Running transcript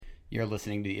You're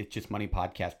listening to the It's Just Money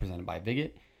podcast presented by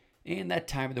Viget. And that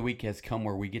time of the week has come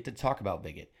where we get to talk about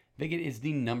Viget. Viget is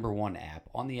the #1 app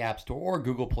on the App Store or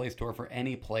Google Play Store for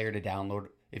any player to download.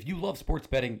 If you love sports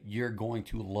betting, you're going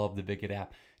to love the Viget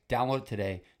app. Download it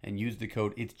today and use the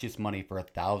code It's Just Money for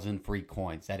 1,000 free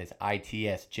coins. That is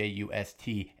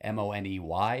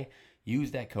ITSJUSTMONEY.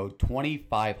 Use that code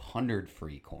 2,500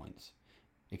 free coins.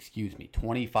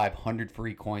 2,500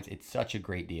 free coins. It's such a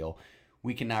great deal.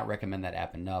 We cannot recommend that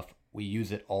app enough. We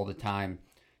use it all the time.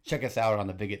 Check us out on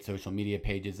the Viget social media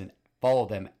pages and follow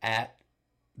them at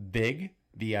Vig,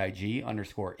 V-I-G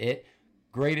 _it.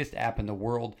 Greatest app in the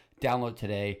world. Download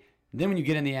today. And then when you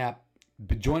get in the app,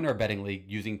 join our betting league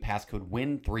using passcode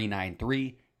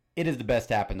WIN393. It is the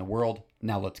best app in the world.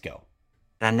 Now let's go.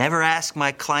 I never ask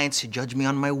my clients to judge me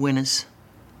on my winners.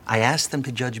 I ask them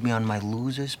to judge me on my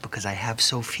losers because I have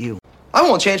so few. I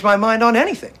won't change my mind on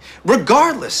anything,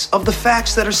 regardless of the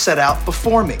facts that are set out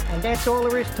before me. And that's all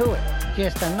there is to it.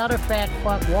 Just another fat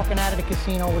fuck walking out of the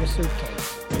casino with a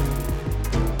suitcase.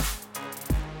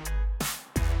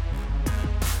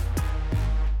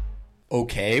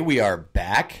 Okay, we are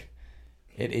back.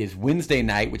 It is Wednesday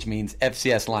night, which means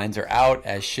FCS lines are out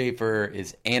as Schaefer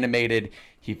is animated.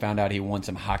 He found out he won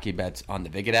some hockey bets on the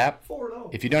Viget app.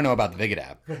 4-0. If you don't know about the Viget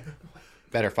app,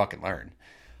 better fucking learn.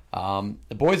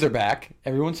 The boys are back.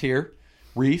 Everyone's here.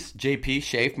 Reese, JP,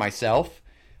 Shafe, myself.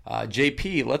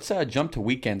 JP, let's jump to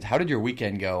weekends. How did your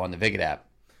weekend go on the Viget app?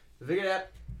 The Viget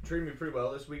app treated me pretty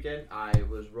well this weekend. I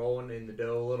was rolling in the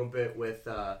dough a little bit with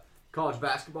college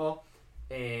basketball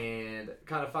and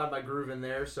kind of found my groove in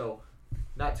there, so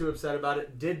not too upset about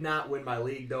it. Did not win my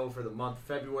league, though, for the month of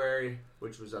February,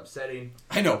 which was upsetting.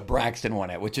 I know Braxton won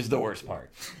it, which is the worst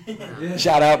part.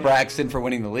 Shout out Braxton for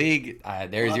winning the league.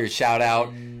 There's your shout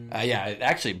out. Yeah,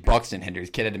 actually, Buxton Hinders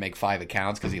kid had to make 5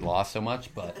 accounts because he lost so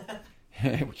much, but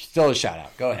still a shout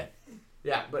out. Go ahead.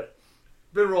 Yeah, but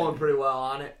been rolling pretty well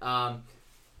on it.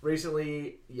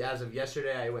 Recently, as of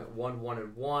yesterday, I went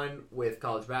 1-1-1 with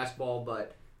college basketball,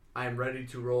 but I am ready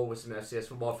to roll with some FCS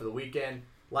football for the weekend.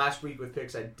 Last week with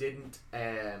picks, I didn't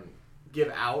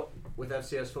give out with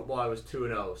FCS football. I was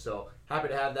 2-0, so happy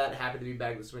to have that. Happy to be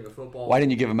back in the swing of football. Why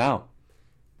didn't you give him out?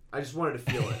 I just wanted to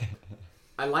feel it.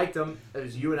 I liked them. It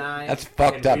was you and I. That's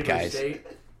fucked up, Weber guys. State.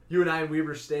 You and I and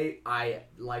Weber State. I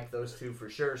like those two for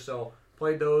sure. So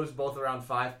played those both around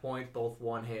 5 points, both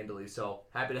won handily. So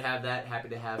happy to have that. Happy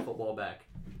to have football back.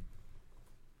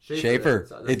 Schaefer,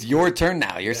 it's your turn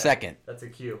now. You're second. That's a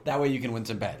cue. That way you can win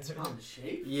some bets.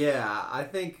 Yeah, I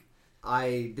think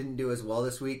I didn't do as well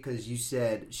this week because you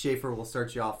said Schaefer will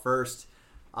start you off first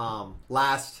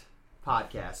last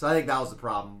podcast. So I think that was the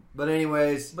problem. But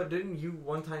anyways. But didn't you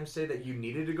one time say that you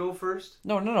needed to go first?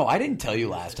 No. I didn't tell you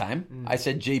last time. I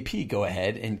said, JP, go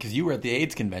ahead, and because you were at the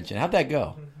AIDS convention. How'd that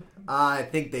go? I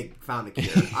think they found a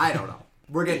cure. I don't know.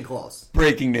 We're getting close.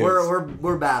 Breaking news.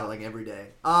 We're battling every day.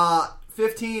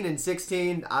 15 and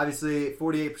 16, obviously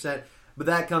 48%, but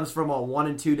that comes from a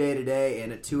 1-2 day today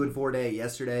and a 2-4 day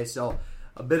yesterday. So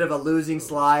a bit of a losing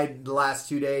slide the last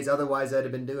 2 days. Otherwise, I'd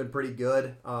have been doing pretty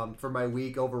good for my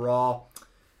week overall.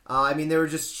 I mean, there were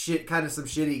just kind of some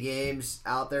shitty games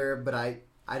out there, but I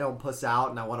don't puss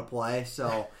out and I want to play,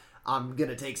 so I'm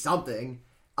gonna take something.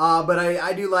 But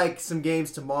I do like some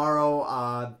games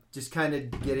tomorrow. Just kind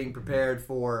of getting prepared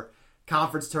for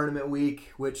conference tournament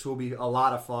week, which will be a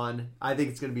lot of fun. I think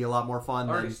it's going to be a lot more fun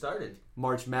Already than started.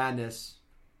 March Madness.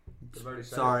 Already started.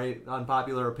 Sorry,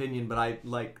 unpopular opinion, but I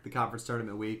like the conference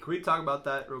tournament week. Can we talk about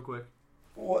that real quick?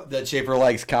 That Schaefer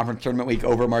likes conference tournament week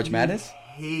over March Madness?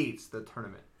 Hates the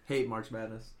tournament. Hate March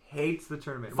Madness. Hates the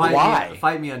tournament. Why?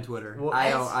 Fight me on Twitter. Well,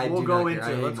 We'll go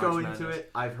into it. Let's go into it.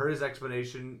 I've heard his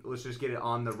explanation. Let's just get it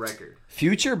on the record.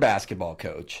 Future basketball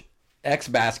coach,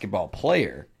 ex-basketball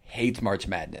player, hates March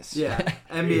Madness. Yeah,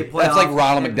 NBA playoffs. That's like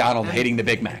Ronald McDonald hating the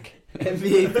Big Mac.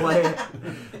 NBA player.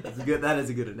 That is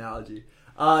a good analogy.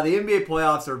 The NBA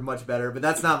playoffs are much better, but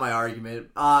that's not my argument.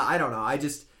 I don't know.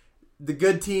 The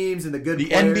good teams and the good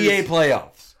players. NBA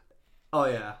playoffs. Oh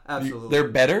yeah, absolutely. They're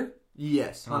better?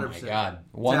 Yes, 100%.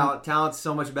 Oh my God. Talent's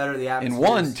so much better. The in atmosphere.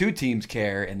 one, 2 teams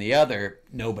care, and the other,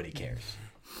 nobody cares.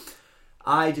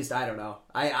 I don't know.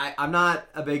 I'm not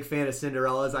a big fan of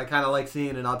Cinderellas. I kind of like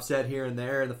seeing an upset here and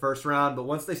there in the first round, but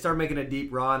once they start making a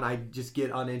deep run, I just get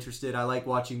uninterested. I like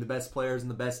watching the best players and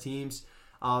the best teams.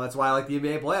 That's why I like the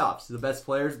NBA playoffs. The best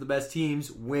players, the best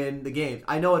teams win the games.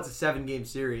 I know it's a 7-game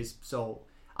series, so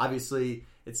obviously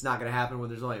it's not going to happen when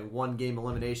there's only 1-game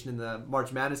elimination in the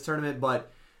March Madness tournament,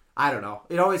 but I don't know.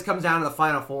 It always comes down to the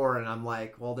Final Four, and I'm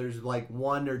like, well, there's like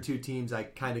 1 or 2 teams I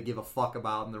kind of give a fuck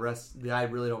about, and the rest, I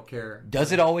really don't care.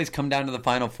 Does it always come down to the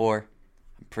Final Four?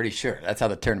 I'm pretty sure that's how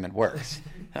the tournament works.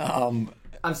 I'm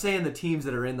saying the teams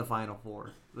that are in the Final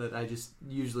Four that I just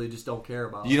usually just don't care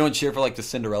about. You don't cheer for like the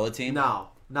Cinderella team? No,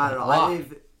 not at all. Why?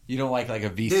 You don't like a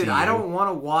VCU? Dude, I don't want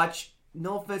to watch.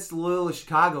 No offense to Loyola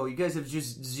Chicago, you guys have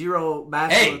just zero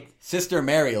basketball. Hey, Sister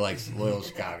Mary likes Loyola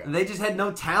Chicago. And they just had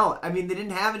no talent. I mean, they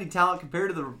didn't have any talent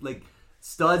compared to the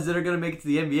studs that are going to make it to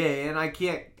the NBA. And I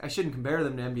shouldn't compare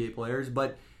them to NBA players,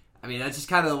 but I mean that's just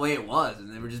kind of the way it was.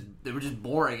 And they were just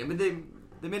boring. I mean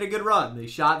they made a good run. They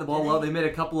shot the ball well. They made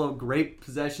a couple of great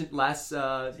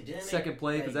second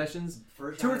play possessions.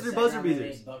 2 or 3 buzzer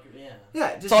beaters.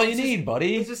 Yeah, that's all you need,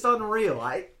 buddy. It's just unreal.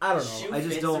 I don't know. I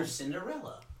just don't.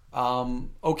 Cinderella.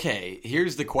 Okay,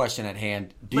 here's the question at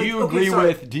hand. Do you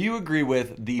agree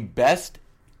with the best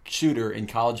shooter in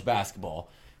college basketball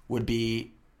would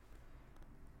be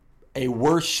a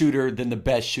worse shooter than the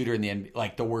best shooter in the NBA,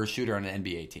 like the worst shooter on an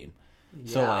NBA team?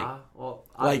 Yeah, So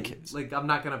I'm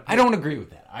not gonna. I don't agree with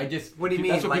that. What do you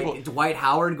mean? Like Dwight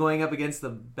Howard going up against the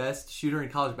best shooter in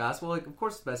college basketball? Like, of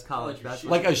course, the best college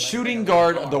basketball. Like a shooting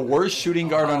guard, the worst shooting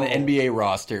guard on the NBA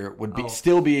roster would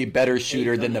still be a better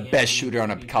shooter than the best shooter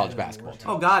on a college basketball team.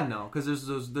 Oh God, no! Because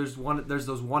there's those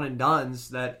one and dones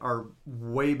that are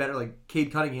way better. Like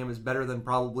Cade Cunningham is better than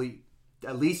probably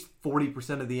at least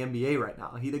 40% of the NBA right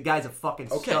now. The guy's a fucking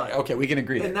stud. Okay, we can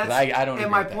agree. And I don't.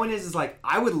 And my point is like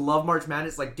I would love March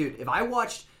Madness. Like, dude, if I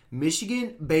watched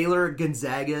Michigan, Baylor,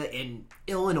 Gonzaga, and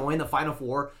Illinois in the Final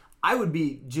Four, I would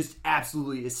be just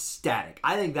absolutely ecstatic.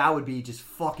 I think that would be just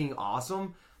fucking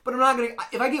awesome. But I'm not gonna.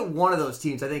 If I get one of those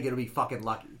teams, I think it'll be fucking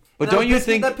lucky. But don't you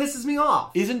think that pisses me off?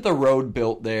 Isn't the road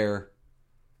built there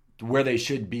where they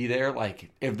should be there?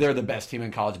 Like, if they're the best team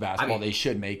in college basketball, they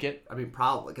should make it. I mean,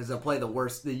 probably, because they'll play the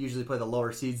worst. They usually play the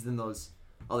lower seeds than those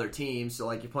other teams. So,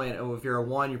 like, you're playing, if you're a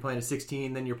 1, you're playing a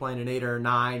 16, then you're playing an 8 or a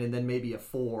 9, and then maybe a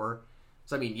 4.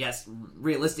 So, I mean, yes,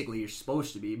 realistically, you're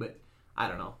supposed to be, but I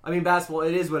don't know. I mean, basketball,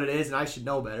 it is what it is, and I should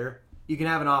know better. You can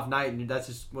have an off night, and that's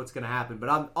just what's going to happen.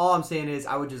 But all I'm saying is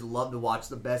I would just love to watch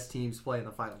the best teams play in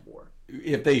the Final Four.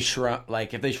 If they shrunk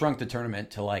the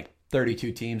tournament to, like,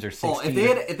 32 teams or 16. Oh,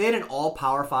 if they had an all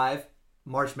Power 5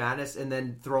 March Madness and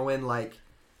then throw in like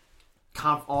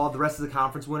all the rest of the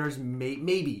conference winners,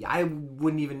 maybe I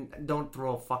wouldn't even don't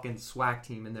throw a fucking SWAC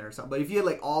team in there or something. But if you had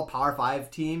like all Power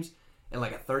 5 teams and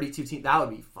like a 32 team, that would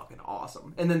be fucking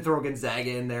awesome. And then throw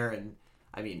Gonzaga in there and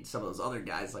I mean some of those other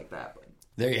guys like that. But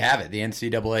there you have it. The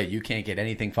NCAA. You can't get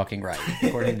anything fucking right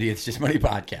according to the It's Just Money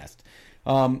podcast.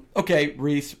 Okay,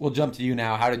 Reese, we'll jump to you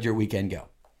now. How did your weekend go?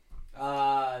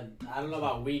 I don't know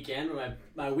about weekend, but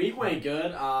my week went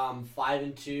good.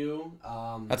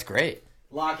 5-2. That's great.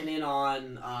 Locking in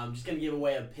on. Just gonna give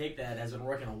away a pick that has been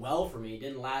working well for me.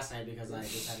 Didn't last night because I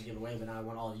just had to give it away, but now I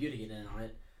want all of you to get in on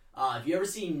it. If you ever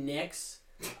see Knicks,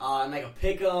 like a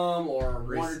pick'em or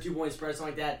Reese. 1 or 2 point spread,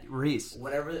 something like that. Reese,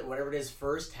 whatever it is,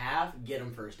 first half, get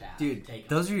them first half. Dude,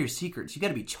 those are your secrets. You got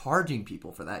to be charging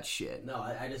people for that shit. No,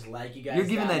 I just like you guys. You're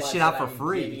giving that shit out for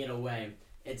free. Giving it away.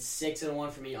 It's 6-1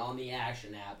 for me on the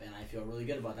Action app, and I feel really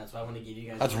good about that. That's why I want to give you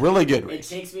guys. That's really good. It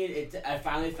takes me. I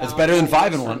finally found. It's better than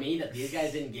 5-1 for me that these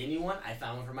guys didn't give me one. I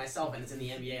found one for myself, and it's in the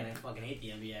NBA, and I fucking hate the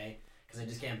NBA because I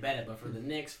just can't bet it. But for the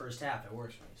Knicks first half, it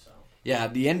works for me. So yeah,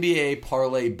 the NBA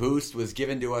parlay boost was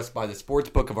given to us by the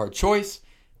sports book of our choice.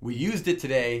 We used it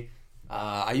today.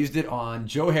 I used it on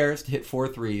Joe Harris to hit 4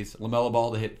 threes, LaMelo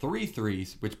Ball to hit 3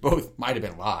 threes, which both might have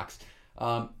been locks,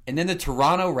 and then the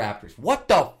Toronto Raptors. What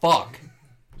the fuck?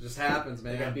 Just happens,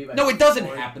 man. No, it doesn't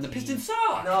happen. The Pistons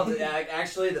suck. No,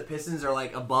 actually, the Pistons are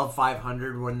like above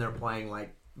 500 when they're playing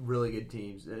like really good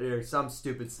teams. There's some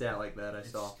stupid stat like that I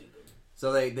saw.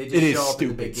 So they just show up in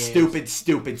the big games.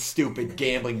 Stupid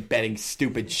gambling, betting,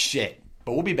 stupid shit.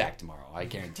 But we'll be back tomorrow. I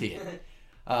guarantee it.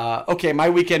 Okay,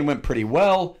 my weekend went pretty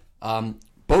well.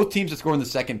 Both teams that score in the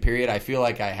second period, I feel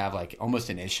like I have like almost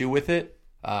an issue with it.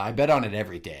 I bet on it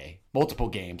every day, multiple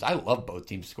games. I love both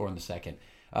teams to score in the second.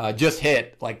 Just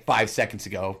hit like 5 seconds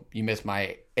ago. You missed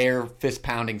my air fist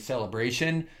pounding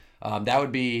celebration. That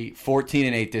would be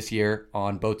 14-8 this year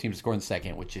on both teams scoring the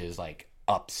second, which is like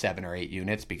up 7 or 8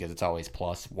 units because it's always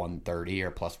plus 130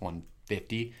 or plus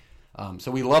 150.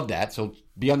 So we love that. So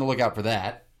be on the lookout for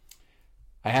that.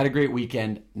 I had a great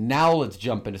weekend. Now let's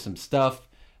jump into some stuff.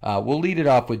 We'll lead it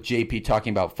off with JP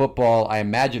talking about football. I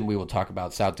imagine we will talk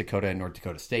about South Dakota and North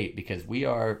Dakota State because we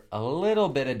are a little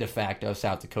bit of de facto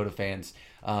South Dakota fans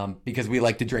because we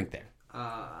like to drink there.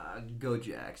 Go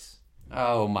Jacks.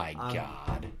 Oh, my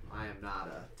God. I am not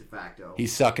a de facto.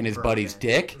 He's sucking his buddy's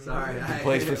dick. Sorry. He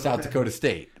plays for South Dakota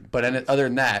State. But other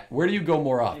than that, where do you go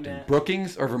more often,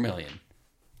 Brookings or Vermilion?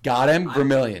 Got him?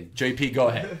 Vermilion. JP, go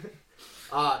ahead.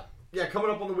 Yeah,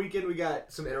 coming up on the weekend, we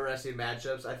got some interesting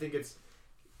matchups. I think it's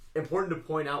important to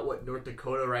point out what North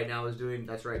Dakota right now is doing.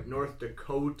 That's right, North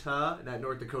Dakota, not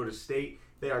North Dakota State.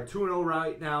 They are 2-0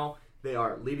 right now. They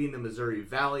are leading the Missouri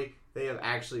Valley. They have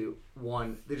actually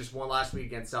won. They just won last week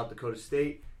against South Dakota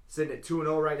State. Sitting at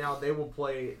 2-0 right now. They will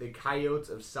play the Coyotes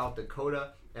of South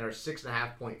Dakota and are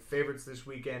 6.5-point favorites this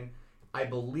weekend. I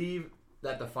believe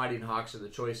that the Fighting Hawks are the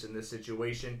choice in this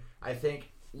situation. I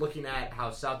think looking at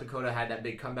how South Dakota had that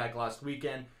big comeback last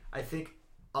weekend, I think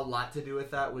a lot to do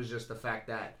with that was just the fact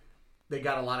that they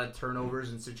got a lot of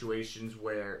turnovers in situations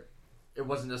where it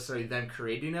wasn't necessarily them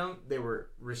creating them. They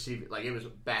were receiving, like it was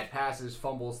bad passes,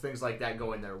 fumbles, things like that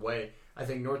going their way. I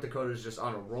think North Dakota is just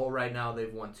on a roll right now.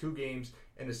 They've won 2 games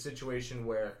in a situation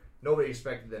where nobody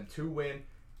expected them to win.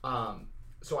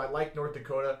 So I like North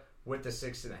Dakota with the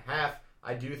 6.5.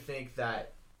 I do think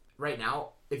that right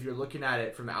now, if you're looking at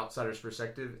it from an outsider's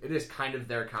perspective, it is kind of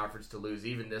their conference to lose,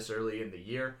 even this early in the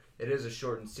year. It is a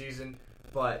shortened season,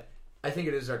 but I think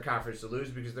it is their conference to lose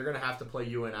because they're going to have to play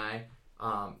UNI.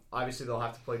 Obviously, they'll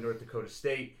have to play North Dakota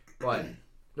State, but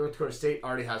North Dakota State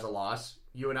already has a loss.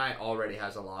 UNI already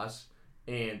has a loss,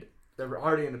 and they're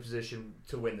already in a position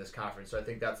to win this conference. So I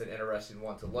think that's an interesting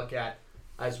one to look at,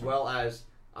 as well as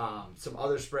some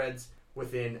other spreads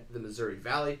within the Missouri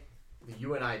Valley. The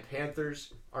UNI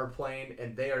Panthers are playing,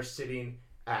 and they are sitting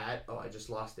at, I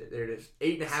just lost it. There it is.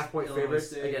 8.5-point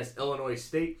favorites against Illinois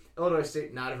State. Illinois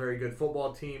State, not a very good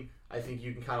football team. I think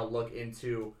you can kind of look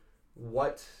into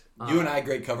what... UNI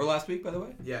great cover last week, by the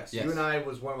way? Yes. UNI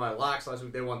was one of my locks last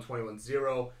week. They won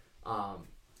 21-0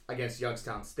 against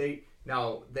Youngstown State.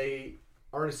 Now, they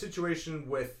are in a situation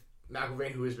with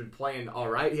McElvain, who has been playing all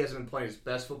right. He hasn't been playing his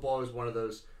best football. He's one of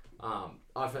those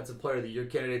Offensive Player of the Year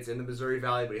candidates in the Missouri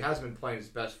Valley, but he hasn't been playing his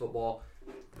best football.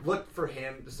 Look for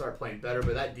him to start playing better,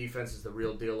 but that defense is the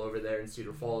real deal over there in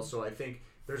Cedar Falls. So I think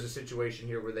there's a situation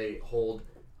here where they hold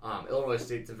Illinois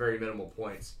State to very minimal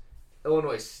points.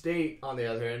 Illinois State, on the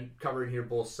other hand, covering here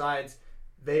both sides,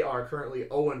 they are currently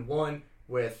 0-1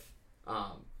 with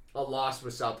a loss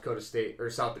with South Dakota,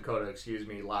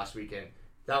 last weekend.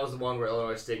 That was the one where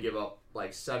Illinois State gave up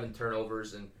like 7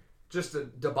 turnovers and just a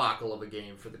debacle of a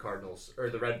game for the Cardinals or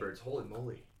the Redbirds. Holy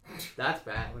moly, that's bad. That's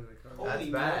bad. Holy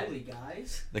moly,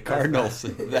 guys! The Cardinals.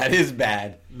 That is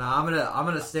bad. Nah, I'm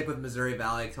gonna stick with Missouri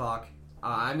Valley talk.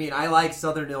 I like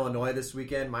Southern Illinois this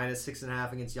weekend, minus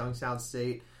 6.5 against Youngstown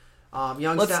State.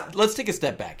 Let's take a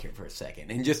step back here for a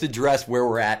second and just address where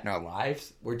we're at in our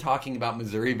lives. We're talking about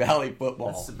Missouri Valley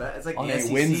football. It's like on the a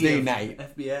SEC Wednesday night.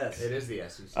 FBS. It is the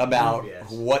SEC. About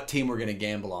FBS. what team we're going to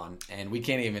gamble on, and we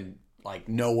can't even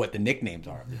know what the nicknames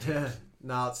are.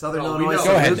 No, Southern No, Illinois we know.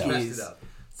 Go ahead, Messed it Salukis. up.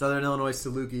 Southern Illinois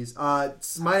Salukis.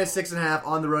 It's minus 6.5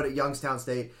 on the road at Youngstown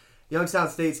State. Youngstown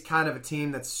State's kind of a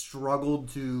team that's struggled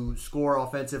to score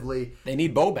offensively. They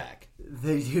need Bo back.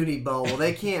 They do need Bo. Well,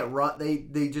 they can't run.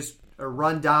 They just are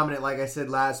run dominant. Like I said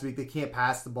last week, they can't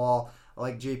pass the ball.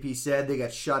 Like JP said, they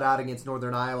got shut out against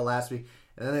Northern Iowa last week,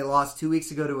 and then they lost 2 weeks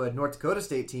ago to a North Dakota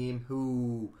State team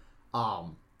who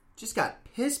just got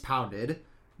piss pounded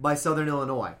by Southern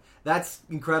Illinois. That's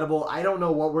incredible. I don't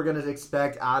know what we're going to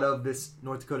expect out of this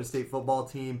North Dakota State football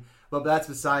team, but that's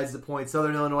besides the point.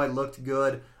 Southern Illinois looked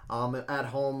good at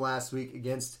home last week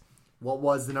against what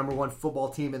was the number 1 football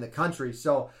team in the country.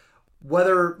 So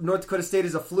whether North Dakota State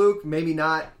is a fluke, maybe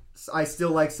not. I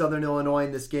still like Southern Illinois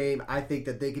in this game. I think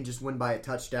that they can just win by a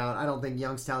touchdown. I don't think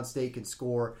Youngstown State can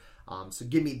score. So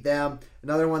give me them.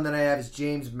 Another one that I have is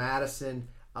James Madison.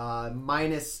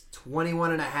 Minus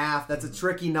 21.5. That's a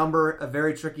tricky number, a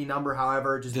very tricky number.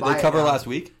 However, just Did buy they it cover now. last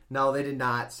week? No, they did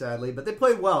not, sadly. But they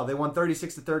played well. They won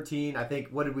 36-13. I think.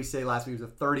 What did we say last week? It was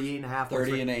a 38.5.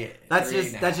 30-8.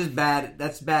 That's just bad.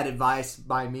 That's bad advice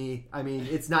by me. I mean,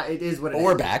 it's not. It is what it is.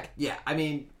 We're back. Yeah, I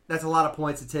mean, that's a lot of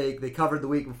points to take. They covered the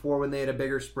week before when they had a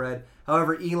bigger spread.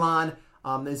 However, Elon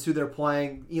is who they're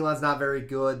playing. Elon's not very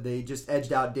good. They just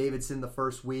edged out Davidson the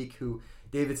first week.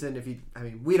 Davidson,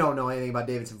 we don't know anything about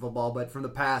Davidson football, but from the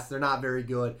past, they're not very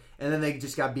good. And then they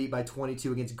just got beat by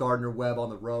 22 against Gardner-Webb on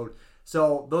the road.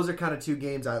 So those are kind of 2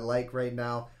 games I like right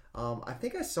now. I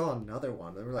think I saw another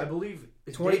one. They were like, I believe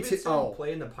 22 Davidson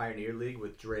play in the Pioneer League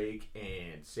with Drake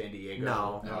and San Diego.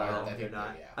 No, they're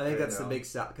not. I think that's the big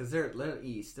South because they're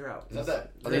east. They're out.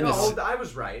 I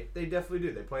was right. They definitely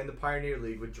do. They play in the Pioneer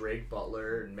League with Drake,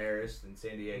 Butler, and Marist, and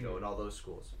San Diego, and all those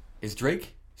schools. Is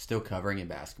Drake still covering in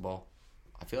basketball?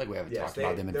 I feel like we haven't talked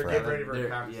about them in they're forever. getting ready for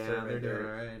a conference tournament. They're doing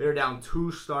all right. They're down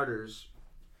 2 starters.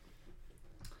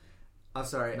 I'm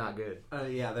sorry. Not good.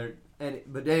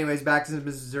 But anyways, back to the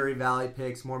Missouri Valley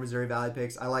picks. More Missouri Valley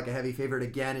picks. I like a heavy favorite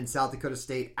again in South Dakota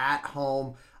State at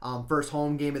home. First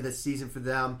home game of this season for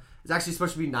them. It's actually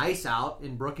supposed to be nice out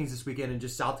in Brookings this weekend and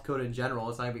just South Dakota in general.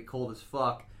 It's not going to be cold as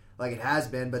fuck. like it has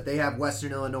been, but they have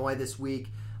Western Illinois this week.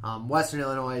 Western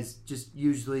Illinois is just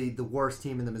usually the worst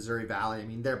team in the Missouri Valley. I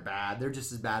mean, they're bad. They're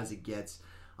just as bad as it gets.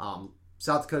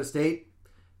 South Dakota State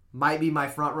might be my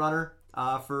front runner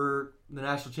for the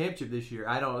national championship this year.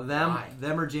 I don't know.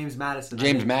 Them or James Madison.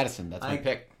 James Madison, that's my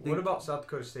pick. What about South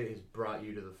Dakota State has brought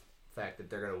you to the fact that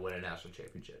they're going to win a national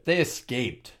championship? They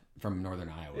escaped from Northern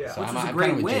Iowa. Yeah. So Which I'm was a kind great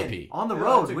of with win JP. on the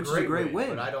road, which is a great win.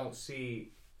 But I don't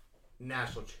see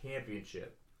national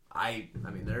championship. I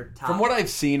mean, they're top. From what I've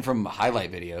seen from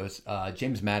highlight videos,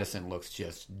 James Madison looks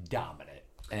just dominant.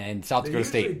 And South They Dakota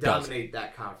usually State doesn't. dominate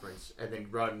that conference and then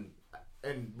run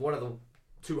and one of the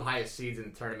 2 highest seeds in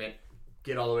the tournament,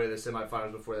 get all the way to the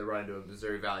semifinals before they run into a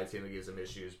Missouri Valley team that gives them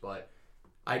issues. But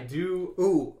I do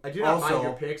not also, mind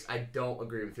your picks. I don't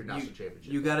agree with your national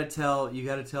championship. You gotta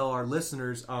tell our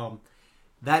listeners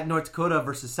that North Dakota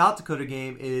versus South Dakota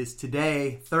game is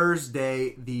today,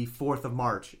 Thursday, the 4th of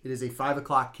March. It is a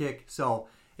 5:00 kick. So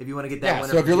if you want to get that,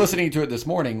 So if you're listening to it this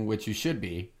morning, which you should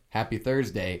be, happy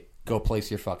Thursday. Go place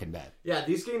your fucking bet. Yeah,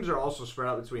 these games are also spread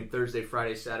out between Thursday,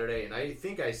 Friday, Saturday, and I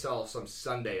think I saw some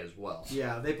Sunday as well.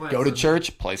 Yeah, they play. Go to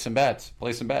church, play some bets.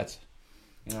 Play some bets.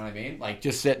 You know what I mean? Like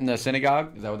just sit in the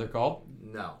synagogue. Is that what they're called?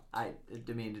 No. I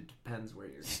mean, it depends where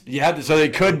you're. Yeah, so they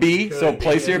could be. So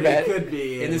place your bet. It could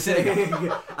be in the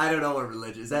synagogue. I don't know what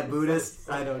religion is. That Buddhist?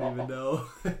 I don't even know.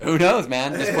 Who knows,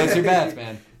 man? Just place your bets,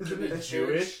 man. Is it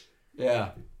Jewish?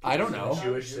 Yeah, I don't know.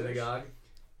 Jewish synagogue.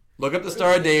 Look up the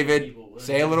Star of David,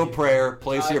 say a little prayer,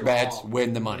 place your bets,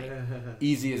 win the money.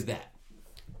 Easy as that.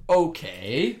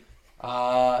 Okay.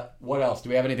 What else? Do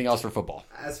we have anything else for football?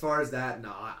 As far as that,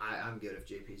 no. I'm good if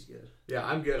JP's good. Yeah,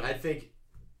 I'm good. I think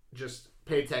just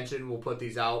pay attention. We'll put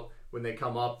these out when they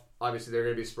come up. Obviously, they're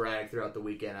going to be sporadic throughout the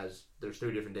weekend as there's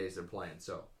 3 different days they're playing.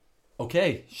 So,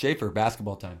 okay, Schaefer,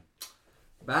 basketball time.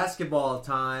 Basketball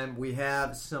time. We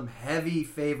have some heavy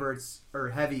favorites or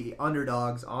heavy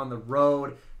underdogs on the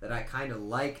road that I kind of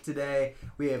like today.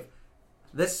 We have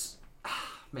this.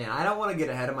 Man, I don't want to get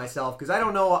ahead of myself because I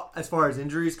don't know as far as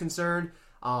injuries concerned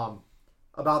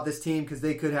about this team because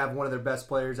they could have one of their best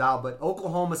players out. But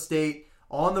Oklahoma State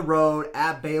on the road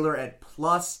at Baylor at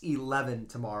 +11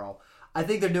 tomorrow. I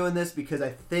think they're doing this because I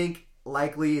think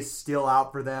Likely is still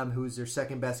out for them, who's their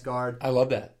second best guard. I love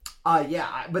that.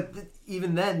 But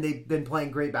even then, they've been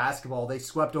playing great basketball. They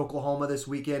swept Oklahoma this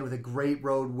weekend with a great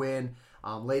road win,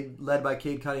 led by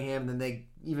Cade Cunningham, and then they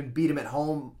even beat him at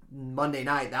home Monday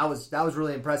night. That was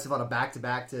really impressive on a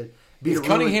back-to-back to beat. Is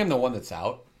Cunningham the one that's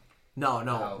out?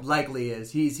 No, Likely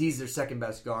is. He's their second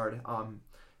best guard.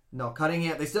 No,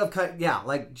 Cunningham. They still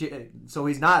have so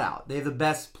he's not out. They have the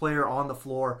best player on the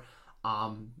floor.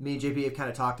 Me and JP have kind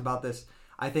of talked about this.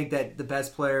 I think that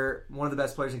one of the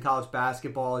best players in college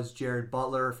basketball is Jared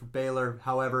Butler for Baylor.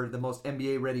 However, the most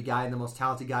NBA-ready guy and the most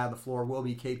talented guy on the floor will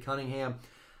be Cade Cunningham.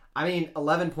 I mean,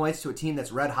 11 points to a team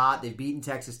that's red hot. They've beaten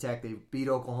Texas Tech. They've beat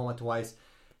Oklahoma twice.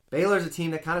 Baylor's a team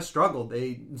that kind of struggled.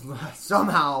 They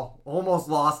somehow almost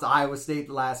lost to Iowa State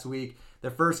last week.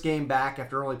 Their first game back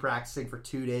after only practicing for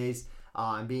 2 days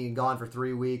and being gone for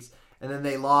 3 weeks. And then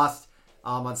they lost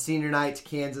on senior night to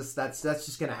Kansas. That's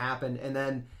just going to happen. And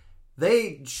then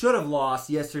they should have lost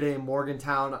yesterday in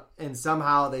Morgantown, and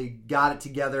somehow they got it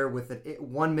together with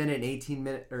 1 minute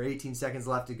and 18 seconds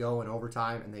left to go in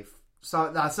overtime, and they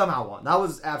somehow won. That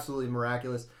was absolutely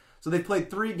miraculous. So they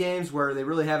played 3 games where they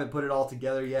really haven't put it all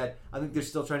together yet. I think they're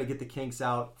still trying to get the kinks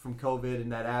out from COVID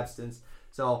and that absence.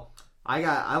 So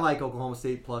I like Oklahoma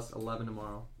State +11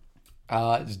 tomorrow.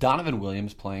 Is Donovan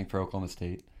Williams playing for Oklahoma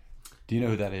State? Do you know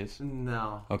who that is?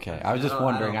 No. Okay, I was just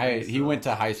wondering. He so. went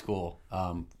to high school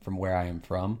from where I am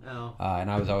from, Oh. and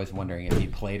I was always wondering if he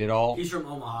played at all. He's from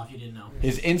Omaha, if you didn't know.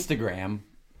 His Instagram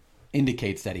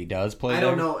indicates that he does play. I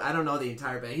don't know the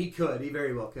entire band. He could. He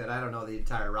very well could. I don't know the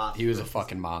entire roster. He was a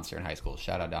fucking monster in high school.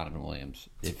 Shout out Donovan Williams.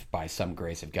 If by some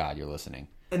grace of God you're listening.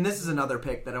 And this is another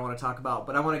pick that I want to talk about,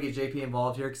 but I want to get JP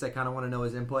involved here because I kind of want to know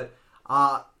his input.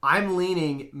 I'm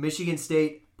leaning Michigan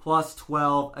State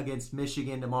 +12 against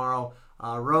Michigan tomorrow.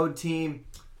 Road team.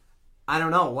 I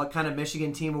don't know. What kind of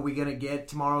Michigan team are we going to get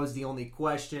tomorrow is the only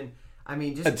question. I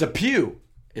mean, It's a pew.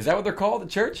 Is that what they're called, the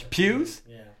church? Pews?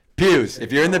 Yeah. Pews.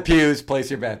 If you're in the pews,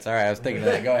 place your bets. All right, I was thinking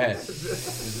of that. Go ahead.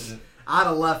 out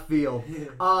of left field.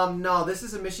 No, this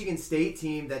is a Michigan State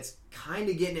team that's kind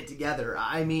of getting it together.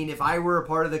 I mean, if I were a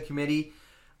part of the committee,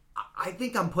 I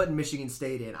think I'm putting Michigan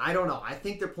State in. I don't know. I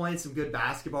think they're playing some good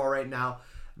basketball right now.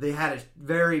 They had a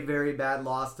very, very bad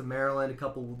loss to Maryland a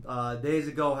couple days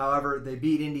ago. However, they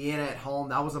beat Indiana at home.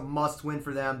 That was a must-win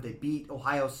for them. They beat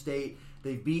Ohio State.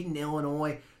 They've beaten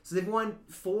Illinois. So they've won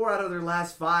 4 out of their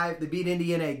last 5. They beat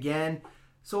Indiana again.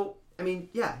 So, I mean,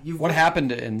 yeah. What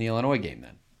happened in the Illinois game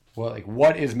then? Well, like,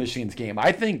 what is Michigan's game?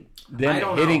 I think I them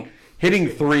don't hitting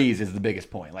threes is the biggest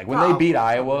point. Like, when they beat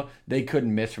Iowa, they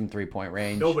couldn't miss from 3-point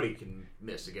range. Nobody can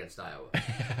miss against Iowa.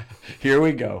 Here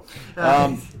we go.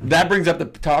 That brings up the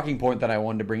talking point that I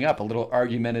wanted to bring up, a little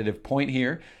argumentative point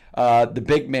here. The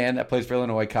big man that plays for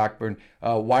Illinois, Cockburn,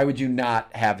 why would you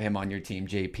not have him on your team,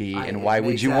 JP, and why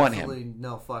would you want him? Absolutely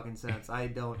no fucking sense. I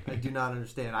do not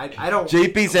understand. I don't.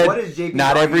 JP said what is JP's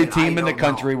not every argument? team I in the don't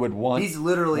country know. would want, He's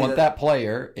literally want that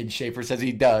player, and Schaefer says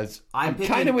he does. I'm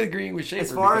kind of agreeing with Schaefer.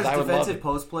 As far as because I would love defensive it.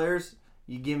 post players,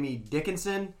 you give me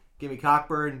Dickinson, give me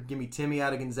Cockburn, give me Timmy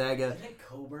out of Gonzaga. Is it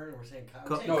Coburn? We're saying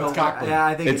Co- Coburn. it's Cockburn. Yeah,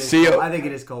 I think It's it is. CO. I think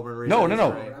it is Coburn. No, He's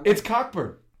no. right. It's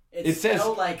Cockburn. It's It says-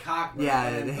 spelled like Cockburn. Yeah,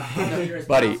 and it I'm not sure it's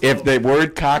Buddy, spelled if so. the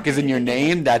word cock is in your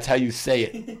name, that's how you say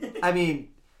it. I mean,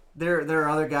 there are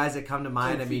other guys that come to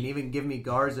mind. I mean, even give me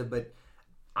Garza, but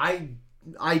I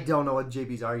don't know what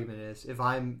JP's argument is. If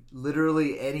I'm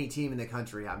literally any team in the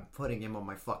country, I'm putting him on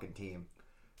my fucking team.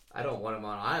 I don't want him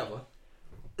on Iowa.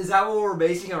 Is that what we're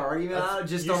basing our argument on?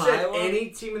 Just you on said Iowa?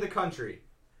 any team in the country.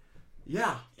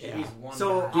 Yeah. JP's one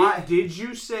So guy. Did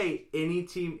you say any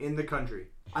team in the country?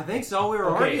 I think so. We were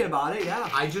Okay. Oh, arguing about it. Yeah.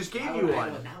 I just gave I you would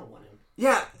one. now want him.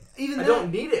 Yeah. Even I then.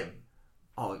 don't need him.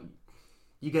 Oh,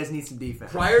 You guys need some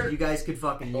defense. Prior- you guys could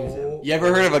fucking use him. You ever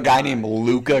heard of a guy named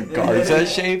Luka Garza,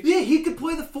 Shape? Yeah, he could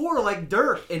play the 4 like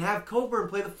Dirk and have Coburn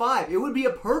play the 5. It would be a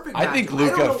perfect I think matchup. don't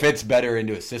Luka know- fits better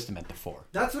into a system at the 4.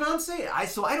 That's what I'm saying. I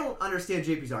don't understand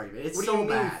JP's argument. It's What do so you mean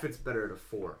bad. he fits better at a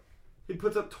 4? He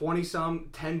puts up 20-some,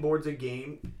 10 boards a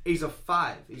game. He's a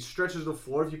 5. He stretches the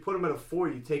floor. If you put him at a 4,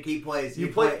 you take... He plays. You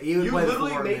He play- would you play the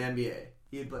literally 4 make- in the NBA.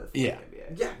 He'd play the 4 Yeah. in the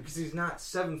NBA. Yeah, because he's not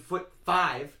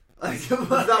 7'5". That's Like,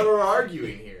 not what we're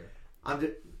arguing here.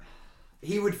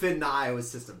 he would fit in the Iowa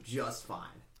system just fine.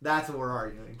 That's what we're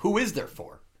arguing. Who is there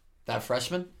for? That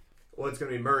freshman? Well, it's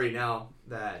going to be Murray now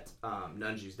that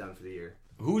Nungy's done for the year.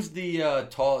 Who's the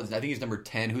tall? I think he's number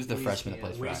 10. Who's the Weiss freshman that Camp.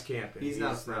 plays for Weiss us? Camp. He's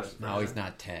not a freshman. No, he's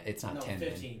not 10. It's not No, 10.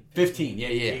 15. Then. 15. Yeah.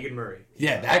 Keegan Murray.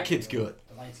 Yeah, that kid's good.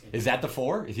 The light skin. Is that the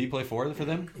 4? Is he play 4 for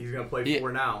them? He's going to play Yeah.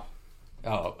 4 now.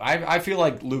 Oh, I feel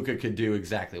like Luka could do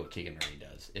exactly what Keegan Murray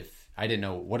does. If I didn't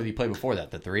know, what did he play before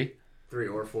that? The 3? 3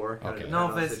 or 4. kinda Okay. depending No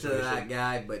on the offense to situation. that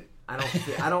guy, but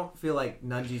I don't feel like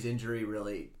Nungy's injury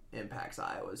really impacts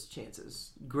Iowa's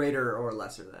chances, greater or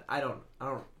lesser than. I don't.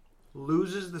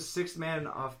 Loses the sixth man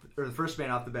off, or the first man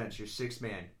off the bench, your sixth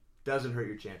man, doesn't hurt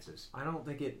your chances. I don't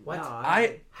think it. What? No,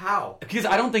 How? Because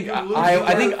I don't think You lose-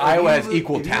 I think If Iowa you has lose-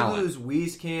 equal if talent. you lose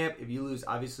Wieskamp, if you lose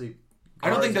obviously. I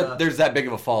don't think that Garza- there's that big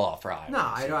of a fall off for Iowa. No,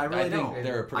 I really think don't.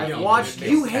 they're a pretty. I even Watch It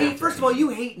you makes hate. sense. First of all, you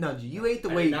hate Nungy. You hate the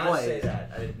way he plays.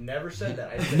 that. I never said that.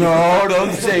 I said No,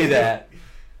 don't say that.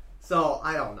 So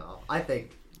I don't know. I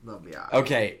think they'll be alright.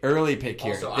 Okay, early pick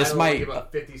here. Also, this Iowa might. give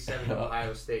up 57 to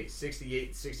Ohio State,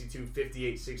 68, 62,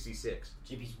 58, 66.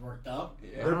 JP's worked up.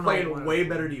 They're don't know playing what- way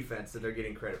better defense than they're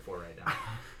getting credit for right now.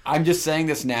 I'm just saying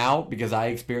this now because I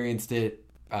experienced it.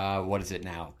 What is it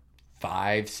now?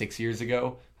 5-6 years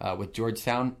ago with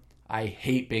Georgetown. I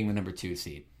hate being the number 2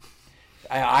 seed.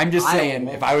 I'm just Iowa saying,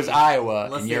 won't if I was be, Iowa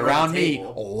unless and they you're run around the me,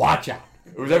 table. watch out.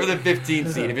 Whoever the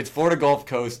 15th seed, if it's Florida Gulf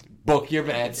Coast, book your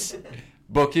bets.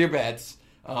 Book your bets.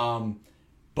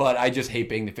 But I just hate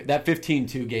being that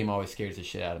 15-2 game always scares the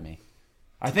shit out of me.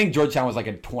 I think Georgetown was like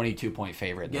a 22-point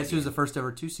favorite. in that Guess game. who's the first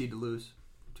ever 2 seed to lose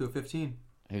to a 15?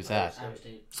 Who's that? Iowa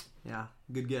State. Yeah,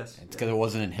 good guess. It's because it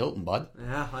wasn't in Hilton, bud.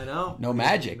 Yeah, I know. No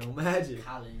magic. No magic.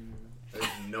 Colin. There's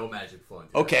no magic flowing.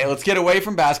 Okay, let's get away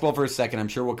from basketball for a second. I'm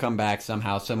sure we'll come back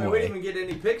somehow, some We way. didn't even get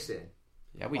any picks in.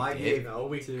 Yeah, we I did. gave- No,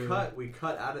 we Two.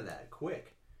 cut out of that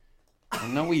quick.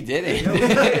 No, we didn't. No, we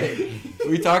didn't.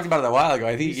 We talked about it a while ago.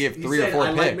 I think you gave 3 or said, 4 I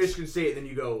picks. like Michigan State, and then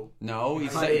you go, No, he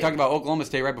Cut said, you in. talked about Oklahoma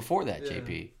State right before that,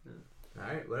 JP. all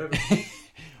right, whatever.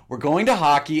 We're going to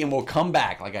hockey, and we'll come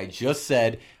back. Like I just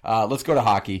said, let's go to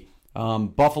hockey.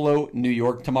 Buffalo, New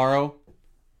York tomorrow.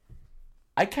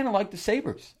 I kind of like the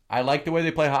Sabres. I like the way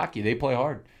they play hockey. They play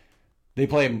hard. They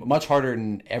play much harder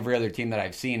than every other team that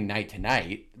I've seen night to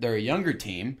night. They're a younger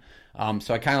team,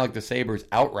 so I kind of like the Sabres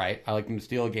outright. I like them to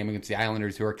steal a game against the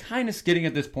Islanders, who are kind of skidding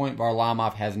at this point.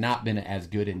 Varlamov has not been as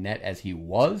good in net as he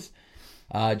was.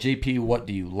 JP, what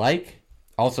do you like?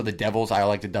 Also, the Devils. I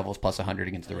like the Devils plus 100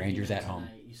 against the Rangers at home.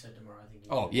 Tonight. You said tomorrow. I think.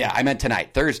 Oh, yeah, I meant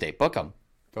tonight. Thursday. Book them.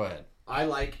 Go ahead. I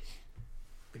like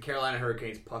the Carolina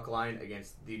Hurricanes puck line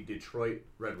against the Detroit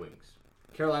Red Wings.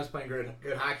 Carolina's playing good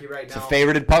hockey right now. It's a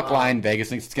favorited puck line. Vegas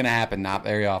thinks it's going to happen. Not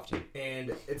very often.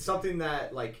 And it's something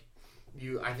that, like,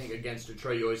 I think against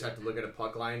Detroit, you always have to look at a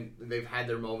puck line. They've had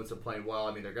their moments of playing well.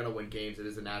 I mean, they're going to win games. It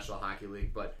is the National Hockey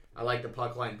League, but I like the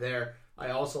puck line there.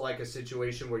 I also like a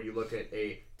situation where you look at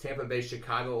a Tampa Bay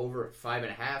Chicago over at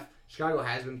 5.5. Chicago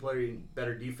has been playing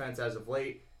better defense as of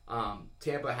late.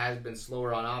 Tampa has been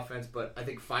slower on offense, but I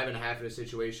think 5.5 in a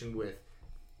situation with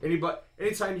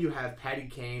anytime you have Patty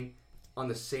Kane on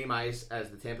the same ice as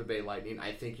the Tampa Bay Lightning,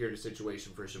 I think you're in a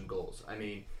situation for some goals. I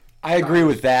mean, I agree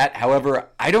with that. However,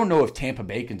 I don't know if Tampa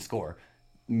Bay can score.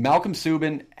 Malcolm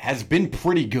Subban has been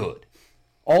pretty good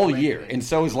all year, and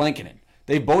so is Lankinen.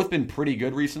 They've both been pretty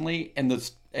good recently, and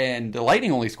the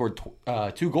Lightning only scored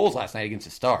 2 goals last night against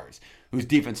the Stars, whose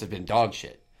defense has been dog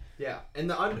shit. Yeah, and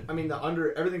the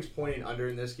under, everything's pointing under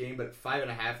in this game, but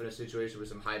 5.5 in a situation with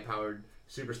some high-powered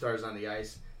superstars on the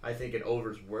ice, I think an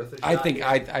over's worth a shot. I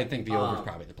think the over's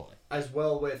probably the play. As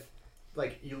well with,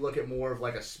 like, you look at more of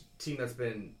like a team that's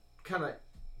been kind of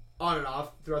on and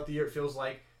off throughout the year. It feels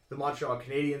like the Montreal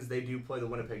Canadiens, they do play the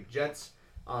Winnipeg Jets.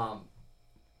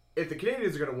 If the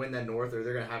Canadiens are going to win that North, or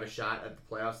they're going to have a shot at the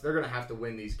playoffs, they're going to have to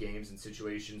win these games in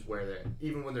situations where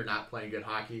even when they're not playing good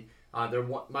hockey. They're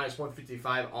minus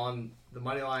 155 on the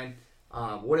money line.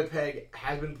 Winnipeg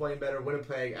has been playing better.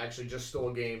 Winnipeg actually just stole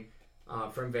a game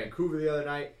from Vancouver the other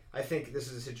night. I think this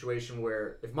is a situation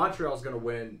where if Montreal's going to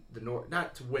win the North,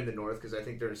 not to win the North, because I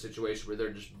think they're in a situation where they're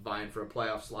just vying for a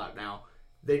playoff slot now,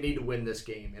 they need to win this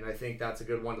game, and I think that's a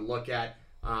good one to look at,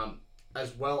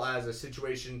 as well as a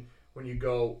situation when you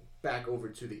go back over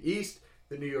to the East.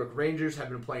 The New York Rangers have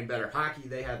been playing better hockey.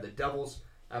 They have the Devils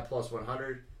at plus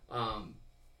 100.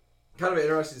 Kind of an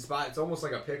interesting spot. It's almost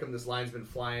like a pick 'em. This line's been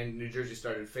flying. New Jersey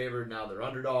started favored. Now they're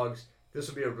underdogs. This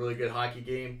will be a really good hockey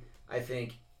game. I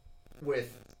think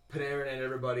with Panarin and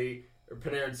everybody, or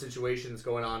Panarin's situation that's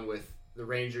going on with the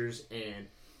Rangers and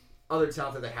other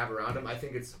talent that they have around them, I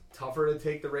think it's tougher to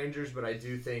take the Rangers, but I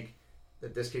do think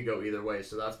that this could go either way.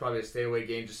 So that's probably a stay-away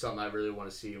game, just something I really want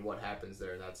to see and what happens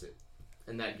there, and that's it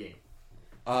in that game.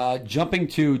 Jumping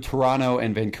to Toronto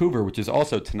and Vancouver, which is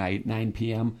also tonight, 9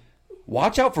 p.m.,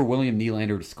 watch out for William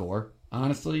Nylander to score.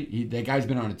 Honestly, that guy's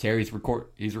been on a tear. He's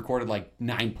recorded like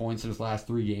 9 points in his last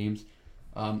 3 games.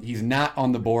 He's not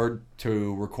on the board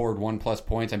to record 1+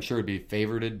 points. I'm sure it'd be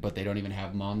favorited, but they don't even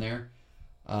have him on there.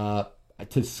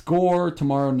 To score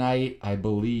tomorrow night, I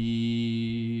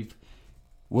believe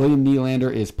William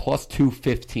Nylander is plus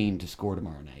 215 to score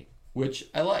tomorrow night, which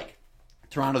I like.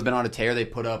 Toronto's been on a tear. They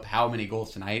put up how many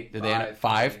goals tonight? Did they end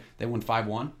 5? They won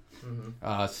 5-1.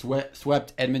 Mm-hmm.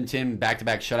 Swept Edmonton,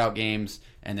 back-to-back shutout games,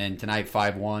 and then tonight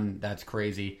 5-1. That's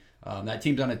crazy. That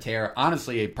team's on a tear.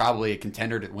 Honestly, probably a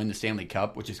contender to win the Stanley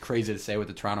Cup, which is crazy to say with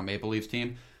the Toronto Maple Leafs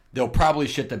team. They'll probably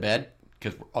shit the bed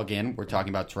because, again, we're talking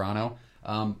about Toronto.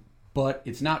 But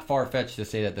it's not far-fetched to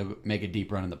say that they'll make a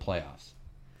deep run in the playoffs.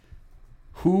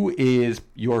 Who is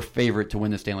your favorite to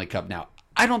win the Stanley Cup now?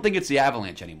 I don't think it's the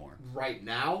Avalanche anymore. Right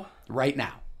now? Right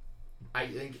now. I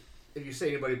think if you say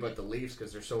anybody but the Leafs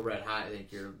because they're so red hot, I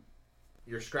think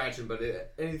you're scratching. But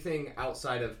anything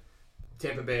outside of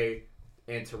Tampa Bay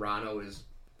and Toronto is,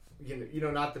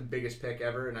 not the biggest pick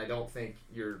ever, and I don't think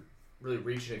you're really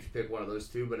reaching if you pick one of those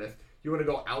two. But if you want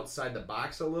to go outside the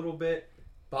box a little bit,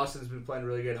 Boston's been playing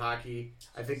really good hockey.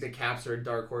 I think the Caps are a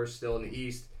dark horse still in the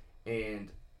East, and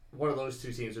one of those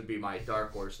two teams would be my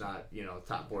dark horse, not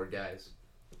top board guys.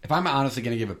 If I'm honestly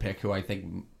going to give a pick who I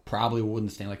think probably will win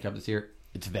the Stanley Cup this year,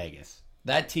 it's Vegas.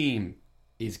 That team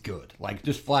is good, like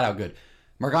just flat out good.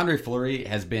 Marc-Andre Fleury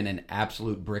has been an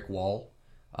absolute brick wall.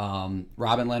 Robin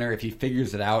Lehner, if he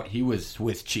figures it out, he was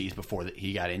Swiss cheese before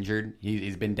he got injured.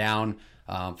 He's been down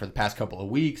for the past couple of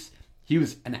weeks. He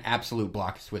was an absolute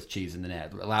block of Swiss cheese in the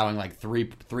net, allowing like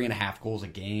 3.5 goals a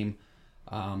game.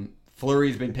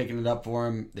 Fleury's been picking it up for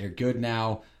him. They're good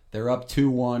now. They're up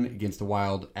 2-1 against the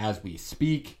Wild as we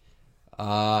speak.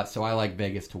 So I like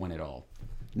Vegas to win it all.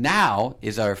 Now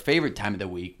is our favorite time of the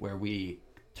week where we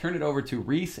turn it over to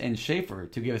Reese and Schaefer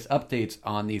to give us updates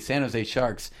on the San Jose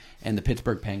Sharks and the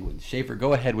Pittsburgh Penguins. Schaefer,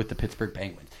 go ahead with the Pittsburgh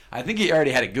Penguins. I think he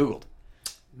already had it Googled.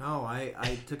 No,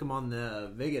 I took him on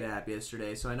the Viget app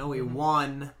yesterday, so I know we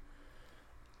won,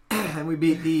 and we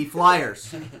beat the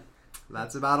Flyers.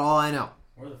 That's about all I know.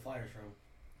 Where are the Flyers from?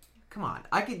 Come on,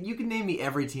 you can name me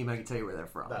every team. I can tell you where they're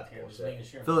from. Okay, I'm just making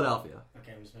sure. Philadelphia.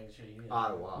 Okay, I'm just making sure you.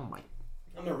 Ottawa. Oh my!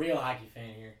 I'm a real hockey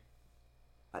fan here.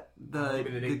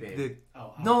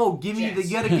 No, give me the.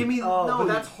 You gotta give me. No, but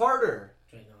that's harder.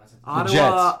 Wait, no, that's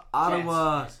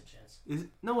Ottawa. Jets.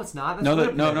 No, it's not. That's No,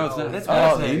 Winnipeg. no, it's not. That's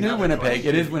Oh, Winnipeg. you knew Winnipeg.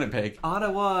 It is Winnipeg.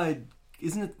 Ottawa.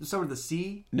 Isn't it start with a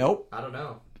C? Nope. I don't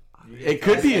know. It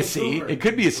could be a C. It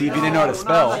could be a C if you didn't know how to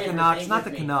spell. The Canucks, not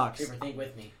the Canucks. Schaefer, think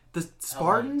with me. The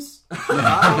Spartans? The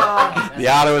Ottawa Who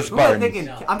am I Spartans. thinking?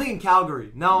 I'm thinking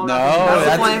Calgary. No, No, that's the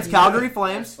that's- Flames. Calgary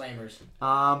Flames. Flamers.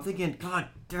 I'm thinking, God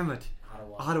damn it.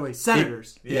 Ottawa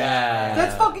Senators. Yeah.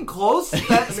 That's fucking close.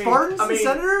 That Spartans and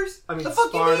Senators? I mean, the fuck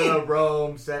Sparta, you mean?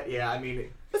 Rome, It's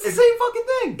the same fucking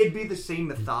thing. It'd be the same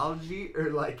mythology,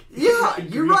 or like Yeah,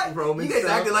 you're Greek, right. Roman You guys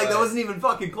stuff, acted like that but- wasn't even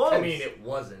fucking close. I mean, it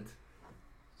wasn't.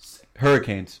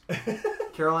 Hurricanes.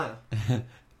 Carolina.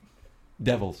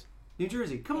 Devils. New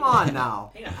Jersey. Come on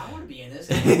now. Hang on, I want to be in this.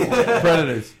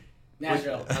 Predators.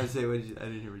 Nashville. I was say, I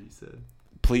didn't hear what you said.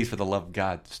 Please, for the love of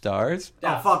God. Stars.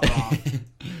 Oh, fuck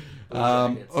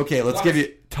off. Okay, let's give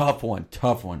you tough one.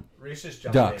 Reese's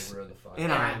jumped Ducks. in, ruined the fun.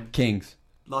 Anaheim. Kings.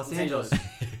 Los Angeles.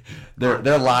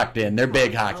 They're locked in. They're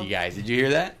big hockey guys. Did you hear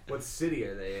that? What city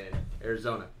are they in?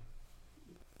 Arizona.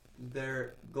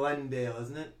 They're Glendale,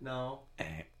 isn't it? No.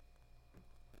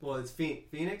 Well, it's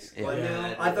Phoenix? Yeah.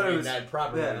 Glendale? I thought it was... That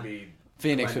probably yeah. would be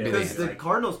Phoenix would be Because the the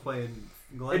Cardinals play in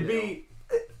Glendale. It'd be.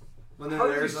 when they're How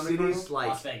in are these Arizona cities Cardinals? like?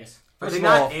 Las Vegas. Are First they of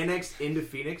not all- annexed into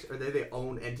Phoenix? Are they their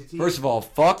own entity? First of all,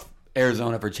 fuck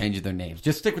Arizona for changing their names.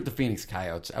 Just stick with the Phoenix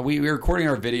Coyotes. We were recording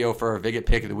our video for our Viget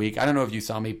pick of the week. I don't know if you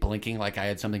saw me blinking like I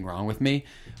had something wrong with me,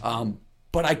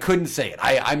 but I couldn't say it.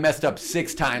 I messed up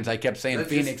 6 times. I kept saying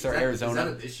Phoenix or Arizona. Is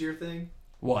that a this year thing?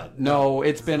 What? No,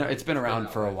 it's been around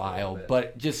for a while,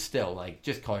 but just still, like,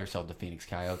 just call yourself the Phoenix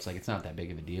Coyotes. Like, it's not that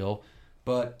big of a deal.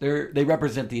 But they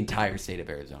represent the entire state of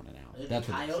Arizona now. That's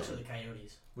the what Coyotes they or say. the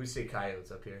Coyotes? we say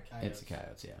coyotes up here. Coyotes. It's the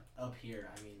Coyotes, yeah. Up here,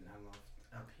 I mean, I don't know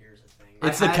if up here is a thing.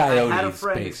 It's the I had a Coyotes,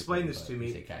 friend basically, explain this but to we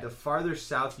me. say Coyotes. The farther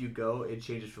south you go, it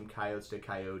changes from coyotes to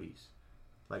coyotes.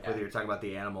 Like whether you're talking about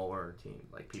the animal or a team.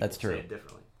 Like people That's true. say it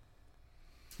differently.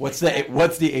 What's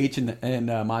the H in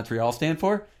Montreal stand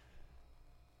for?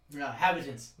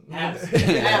 Habitants. Habs.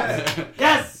 Habs.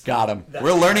 Yes! Got him.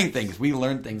 We're learning things. We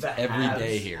learn things The every Habs.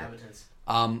 day here. Habitants.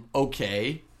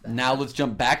 Okay. Now let's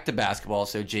jump back to basketball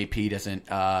so JP doesn't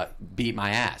beat my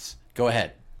ass. Go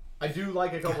ahead. I do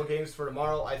like a couple games for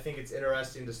tomorrow. I think it's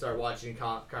interesting to start watching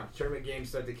conference tournament games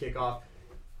start to kick off.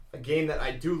 A game that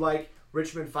I do like,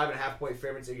 Richmond 5.5 point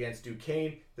favorites against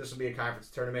Duquesne. This will be a conference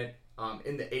tournament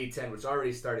in the A10, which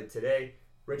already started today.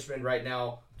 Richmond right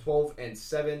now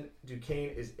 12-7. Duquesne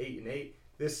is 8-8.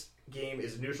 This game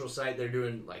is a neutral site. They're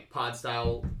doing like pod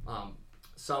style.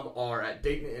 Some are at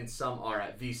Dayton and some are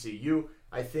at VCU.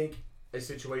 I think a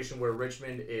situation where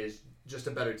Richmond is just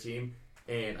a better team,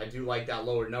 and I do like that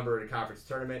lower number in a conference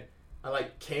tournament. I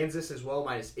like Kansas as well,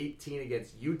 minus 18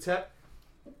 against UTEP.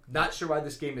 Not sure why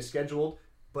this game is scheduled,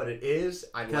 but it is.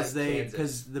 I like Kansas.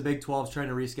 Because the Big 12 is trying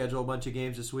to reschedule a bunch of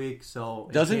games this week. So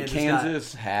Doesn't Kansas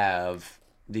Kansas have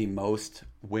the most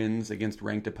wins against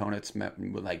ranked opponents,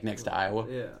 like next to Iowa?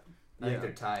 Yeah. I think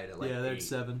they're tied at like they're 8.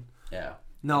 7. Yeah.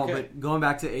 No, Okay. but going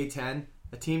back to A10,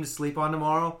 a team to sleep on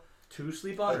tomorrow. To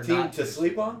sleep on or team not to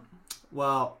sleep on?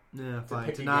 Well, yeah, fine.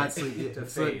 pick To not against- sleep. to To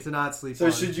fade. not sleep So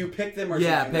on. should you pick them or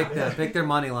Yeah, should you pick not? them. Pick their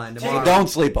money line tomorrow. Don't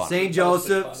sleep on it. St.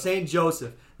 Joseph. St.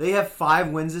 Joseph. They have 5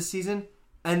 wins this season,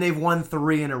 and they've won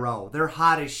 3 in a row. They're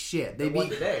hot as shit. They won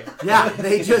beat. today. Yeah,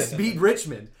 they just beat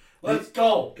Richmond. Let's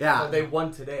go. Yeah. They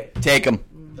won today. Take them.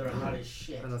 They're hot as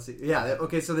shit. Let's see. Yeah.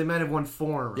 Okay. So they might have won 4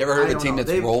 in a row. You ever heard of I a don't team know.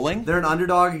 that's rolling? They're an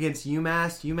underdog against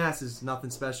UMass. UMass is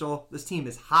nothing special. This team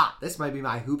is hot. This might be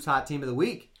my Hoops Hot Team of the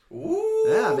Week. Ooh.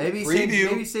 Yeah, maybe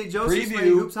Preview. St. Joseph's my Preview.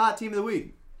 Hoops Hot Team of the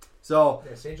Week. So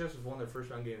Yeah, St. Joseph won their first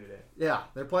round game today. yeah,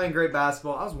 they're playing great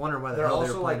basketball. I was wondering why the They're hell they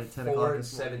also were playing like at 10 o'clock.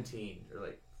 4-17 or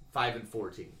like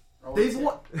 5-14. They've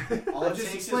won. All I it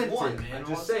just takes explained is it to one, you. man. I'm All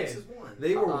just it takes saying. is one.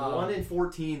 They were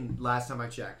 1-14 Um, last time I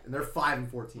checked, and they're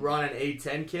 5-14. We're on an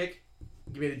A10 kick.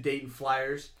 Give me the Dayton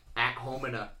Flyers at home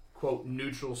in a quote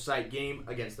neutral site game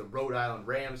against the Rhode Island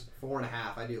Rams.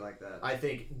 4.5. I do like that. I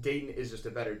think Dayton is just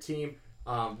a better team.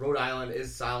 Rhode Island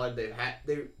is solid. They aren't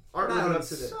Rhode living Island up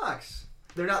to the. sucks.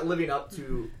 They're not living up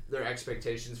to their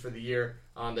expectations for the year.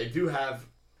 They do have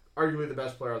arguably the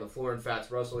best player on the floor in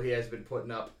Fats Russell. He has been putting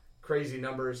up crazy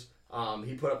numbers.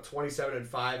 He put up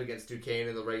 27-5 against Duquesne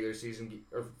in the regular season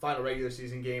or final regular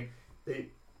season game. They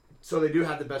do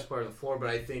have the best player on the floor, but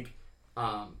I think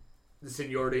the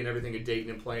seniority and everything of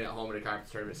Dayton and playing at home in a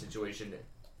conference tournament situation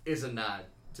is a nod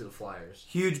to the Flyers.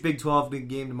 Huge Big 12 big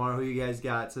game tomorrow. Who you guys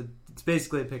got? So it's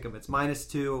basically a pick 'em. It's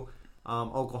 -2.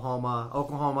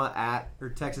 Oklahoma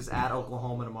Texas at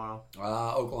Oklahoma tomorrow.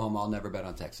 Oklahoma. I'll never bet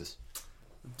on Texas.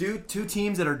 Dude, 2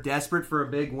 teams that are desperate for a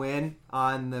big win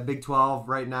on the Big 12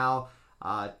 right now.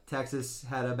 Texas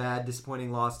had a bad,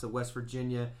 disappointing loss to West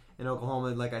Virginia, and Oklahoma,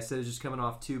 like I said, is just coming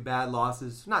off 2 bad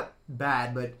losses. Not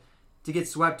bad, but to get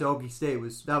swept to Okie State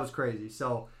was crazy.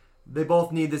 So they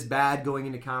both need this bad going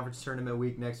into conference tournament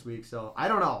week next week. So I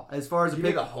don't know. As far as a Give me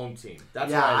pick, the home team.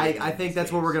 That's yeah, why I think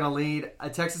that's where we're going to lead.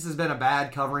 Texas has been a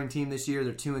bad covering team this year.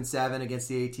 They're 2-7 against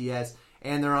the ATS,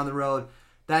 and they're on the road.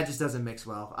 that just doesn't mix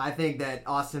well. I think that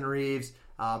Austin Reeves,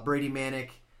 Brady Manick,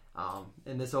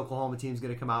 and this Oklahoma team is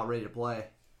going to come out ready to play.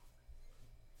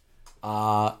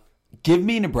 Give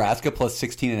me Nebraska plus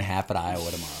 16.5 at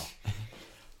Iowa tomorrow.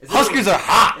 Huskers are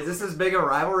hot. Is this as big a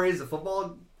rivalry as a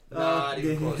football? Not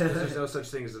even close. 'Cause there's no such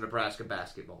thing as a Nebraska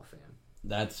basketball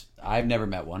fan. I've never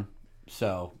met one.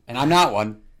 So, and I'm not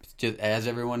one. It's just, as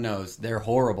everyone knows, they're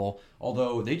horrible.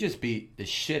 Although they just beat the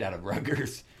shit out of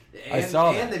Rutgers. I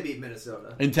saw that. And they beat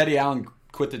Minnesota. And Teddy Allen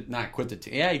quit the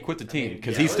team. Yeah, he quit the team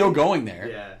because yeah, he's still going there.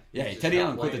 Yeah. Yeah, Teddy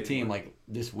Allen quit the team like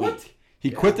this week. He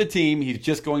quit the team. He's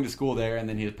just going to school there, and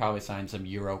then he'll probably sign some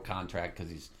Euro contract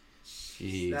because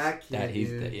That kid,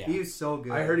 dude. He's so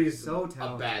good. I heard he's so a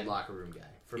talented. bad locker room guy.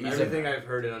 From He's everything I've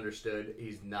heard and understood,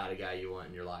 he's not a guy you want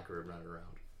in your locker room running around.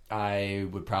 I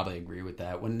would probably agree with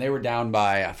that. When they were down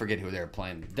by, I forget who they were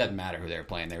playing. It doesn't matter who they were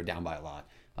playing. They were down by a lot.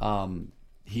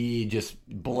 He just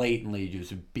blatantly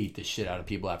just beat the shit out of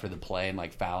people after the play and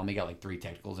like foul him. He got like 3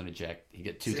 technicals and he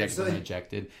got 2 technicals and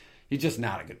ejected. He's just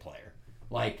not a good player.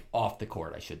 Like off the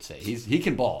court, I should say. He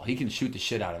can ball. He can shoot the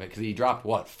shit out of it because he dropped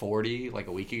 40 like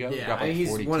a week ago. Yeah, he dropped like he's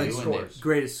 42 one of the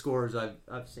greatest scorers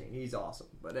I've seen. He's awesome.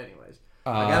 But anyways,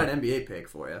 I got an NBA pick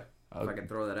for you. If I can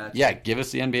throw that at you. Yeah, give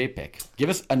us the NBA pick. Give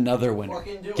us another winner.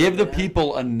 Fucking do Give it, the man.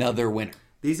 people another winner.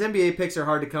 These NBA picks are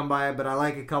hard to come by, but I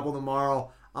like a couple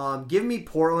tomorrow. Give me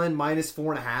Portland minus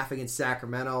 4.5 against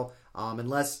Sacramento.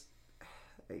 Unless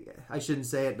I shouldn't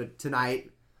say it, but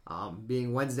tonight,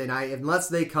 being Wednesday night, unless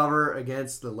they cover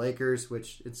against the Lakers,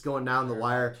 which it's going down the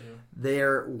wire,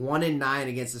 they're 1-9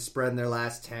 against the spread in their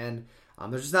last 10.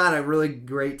 There's just not a really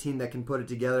great team that can put it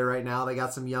together right now. They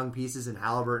got some young pieces in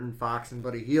Halliburton, Fox, and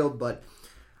Buddy Hield, but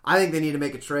I think they need to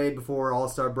make a trade before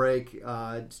All-Star break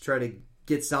to try to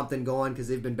get something going because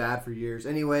they've been bad for years.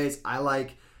 Anyways, I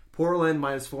like Portland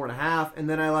minus 4.5, and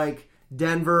then I like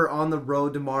Denver on the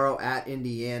road tomorrow at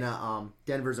Indiana.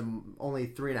 Denver's only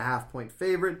 3.5-point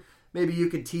favorite. Maybe you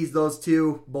could tease those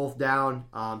two both down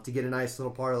to get a nice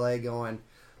little parlay going.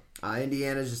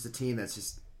 Indiana's just a team that's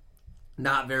just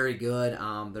not very good.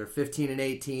 They're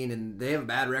 15-18, and they have a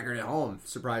bad record at home,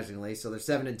 surprisingly. So they're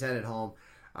 7-10 at home.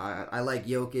 I like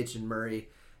Jokic and Murray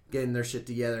getting their shit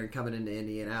together and coming into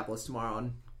Indianapolis tomorrow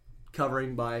and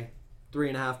covering by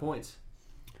 3.5 points.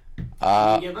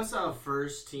 Can you give us a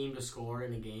first team to score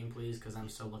in a game, please? Because I'm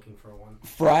still looking for one.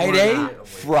 Friday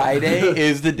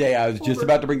is the day. I was just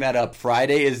about to bring that up.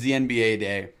 Friday is the NBA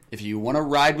day. If you want to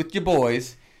ride with your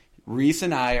boys, Reese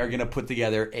and I are going to put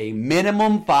together a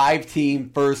minimum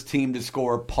 5-team first team to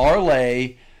score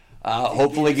parlay.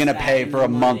 Hopefully going to pay for a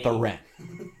month of rent.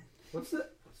 What's this?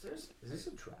 Is this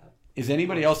a trap? Is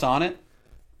anybody else on it?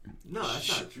 No,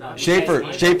 that's not true.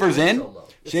 No, Schaefer's in? This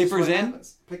is Schaefer's what in?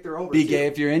 happens. Pick their over. BK,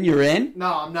 if you're in, you're in? No,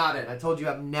 I'm not in. I told you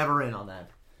I'm never in on that.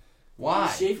 Why?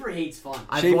 Schaefer hates fun.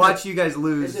 I've watched you guys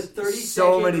lose It's a 30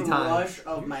 so second many times. rush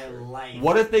of my life.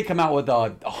 What if they come out with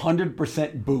a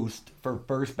 100% boost for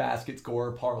first basket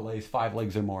score parlays 5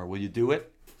 legs or more? Will you do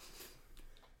it?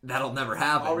 That'll never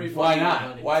I'll happen. refund Why you not?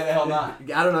 money. Why the hell not?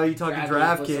 I don't know. You talking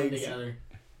Bradley puts them DraftKings? together.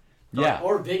 Yeah.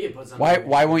 Or Bigot puts them Why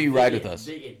together. won't you ride with Bigot, us?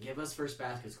 Bigot, give us first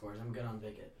basket scores. I'm good on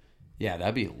Bigot. Yeah,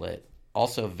 that'd be lit.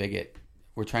 Also, Viget,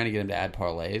 we're trying to get him to add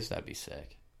parlays. That'd be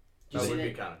sick. That would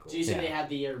be kind of cool. Do you see Yeah. they had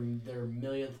their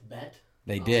millionth bet?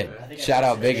 They did. I think I Shout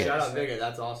out said- Viget. Shout out Vigor.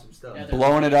 That's awesome stuff. Yeah, they're-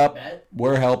 Blowing it up. Bet?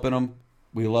 We're helping them.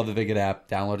 We love the Viget app.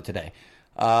 Download it today.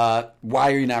 Why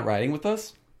are you not riding with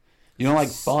us? You don't like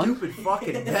fun? Stupid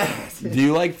fucking bet. Do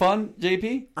you like fun,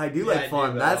 JP? I do Yeah, like I do,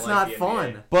 fun. but I That's don't like not the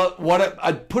fun. NBA. But what?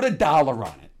 I put $1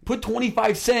 on it. Put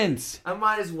 25 cents. I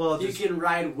might as well You just. can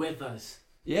ride with us.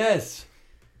 Yes.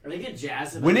 Are they get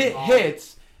jazz? When it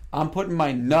hits, I'm putting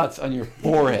my nuts on your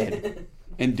forehead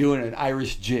and doing an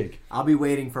Irish jig. I'll be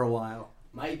waiting for a while.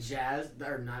 My jazz,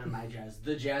 or not my jazz.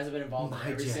 The Jazz have been involved My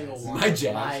in every Jazz. single one. My of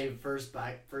Jazz. My first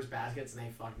baskets, and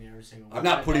they fucked me every single one. I'm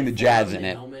not I putting bet the Jazz $4 in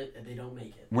it. Helmet, and they don't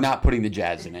make it. We're not putting the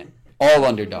Jazz in it. All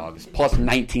underdogs, plus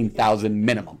 19,000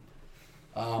 minimum.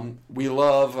 We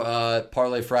love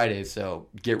Parlay Fridays, so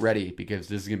get ready because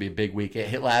this is going to be a big week. It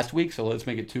hit last week, so let's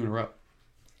make it 2 in a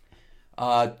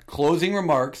row. Closing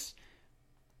remarks.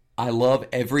 I love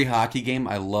every hockey game.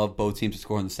 I love both teams to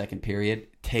score in the second period.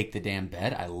 Take the damn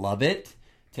bet. I love it.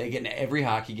 Take it in every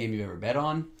hockey game you've ever bet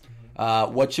on.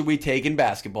 What should we take in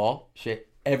basketball?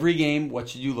 Every game, what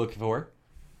should you look for?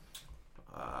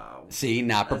 See,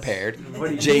 not prepared. What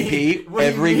do you JP, mean? What do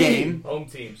you every mean? game. Home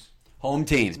teams. Home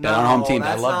teams. Bet on home teams. I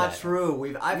That's love not that.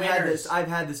 true. I've had Winners.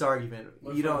 this argument.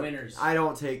 Look You for don't. winners. I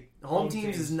don't take home teams.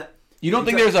 teams. Is not. You don't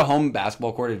think there's a home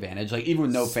basketball court advantage? Like, even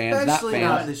with no fans, not Especially fans.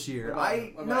 not this year.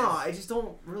 What about- I just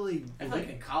don't really. I feel like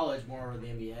in college more with the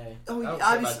NBA. Oh, I don't care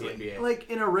obviously, about the NBA. like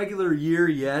in a regular year,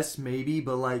 yes, maybe,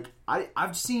 but like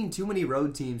I've seen too many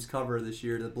road teams cover this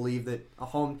year to believe that a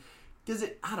home does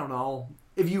it. I don't know.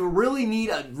 If you really need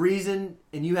a reason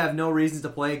and you have no reasons to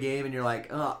play a game, and you're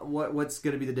like, what's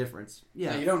going to be the difference?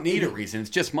 Yeah, No, you don't need a reason. It's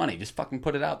just money. Just fucking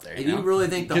put it out there. If You know? you really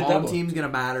think the Get home double. team's going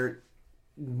to matter,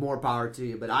 more power to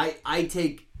you. But I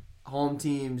take home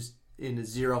teams into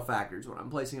 0 factors when I'm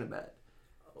placing a bet.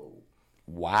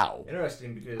 Wow.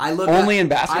 Interesting because I look Only at, in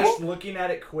basketball? just looking at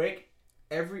it quick,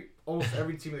 almost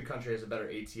every team in the country has a better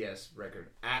ATS record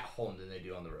at home than they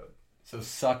do on the road. So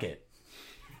suck it,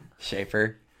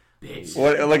 Schaefer. Bitch.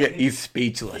 What? Look at he's He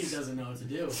speechless. doesn't know what to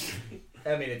do.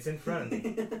 I mean, it's in front of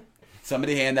me.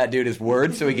 Somebody hand that dude his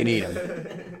words so he can eat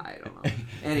them. I don't know.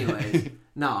 Anyways,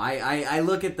 no, I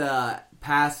look at the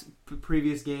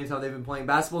previous games, how they've been playing.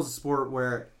 Basketball's a sport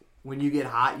where when you get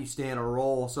hot, you stay in a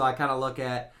roll. So I kind of look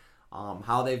at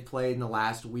how they've played in the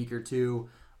last week or two.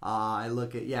 I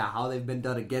look at, how they've been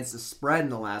done against the spread in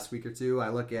the last week or two. I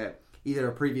look at either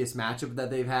a previous matchup that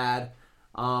they've had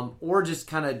or just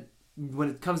kind of when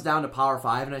it comes down to Power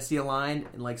 5 and I see a line,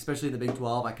 and like especially in the Big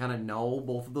 12, I kind of know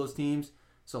both of those teams.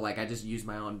 So like I just use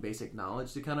my own basic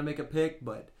knowledge to kind of make a pick,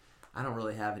 but I don't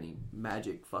really have any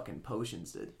magic fucking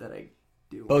potions that I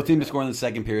do. Both teams to score in the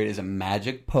second period is a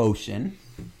magic potion.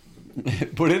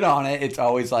 Put it on it. It's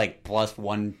always like plus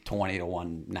 120 to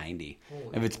 190.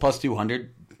 If it's plus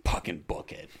 200, fucking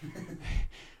book it.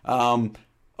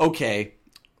 Okay,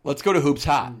 let's go to Hoops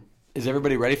Hot. Is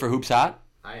everybody ready for Hoops Hot?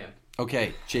 I am.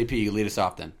 Okay, JP, you lead us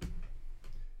off then.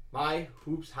 My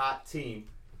Hoops Hot team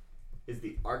is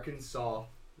the Arkansas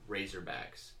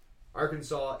Razorbacks.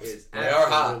 Arkansas is They are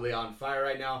hot. absolutely on fire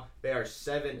right now. They are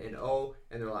 7-0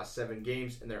 in their last 7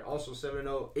 games, and they're also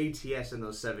 7-0 ATS in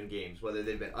those 7 games. Whether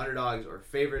they've been underdogs or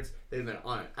favorites, they've been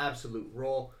on an absolute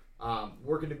roll.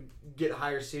 Working to get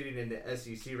higher seeding in the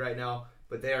SEC right now,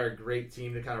 but they are a great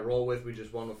team to kind of roll with. We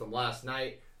just won with them last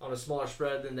night on a smaller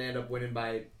spread, then they end up winning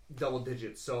by double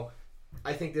digits. So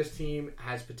I think this team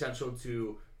has potential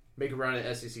to make a run at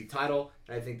the SEC title,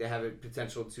 and I think they have a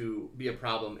potential to be a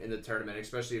problem in the tournament,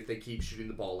 especially if they keep shooting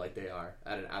the ball like they are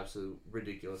at an absolute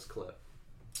ridiculous clip.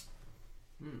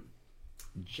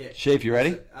 Shafe, you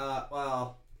ready?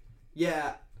 Well,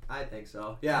 yeah, I think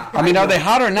so. Yeah. I mean, are they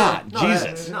hot or not? No,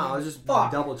 Jesus. No, I was just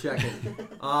double checking.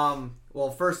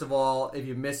 Well, first of all, if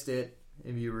you missed it,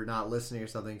 if you were not listening or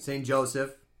something, St.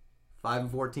 Joseph,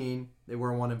 5-14. They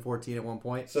were 1-14 at one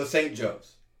point. So St.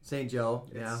 Joe's. St. Joe,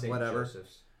 yeah, St. whatever.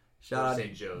 Joseph's. Shout out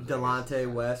St. Joe's, I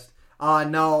Delonte West.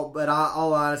 No, but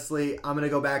all honestly, I'm going to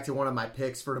go back to one of my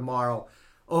picks for tomorrow.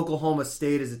 Oklahoma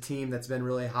State is a team that's been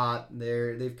really hot.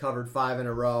 They've covered 5 in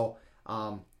a row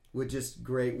with just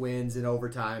great wins in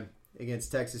overtime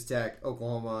against Texas Tech,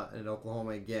 Oklahoma, and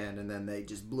Oklahoma again. And then they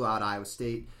just blew out Iowa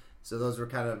State. So those were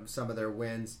kind of some of their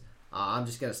wins. I'm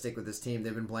just going to stick with this team.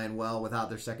 They've been playing well without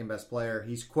their second best player.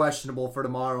 He's questionable for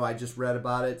tomorrow. I just read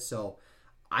about it. So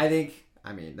I think,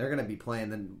 they're going to be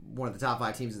playing one of the top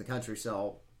 5 teams in the country.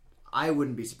 So I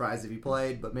wouldn't be surprised if he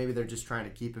played, but maybe they're just trying to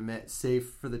keep him safe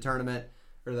for the tournament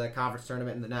or the conference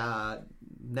tournament and the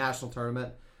national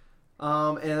tournament.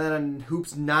 And then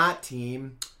Hoops Not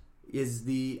team is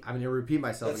I'm going to repeat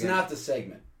myself That's again. not the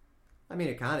segment.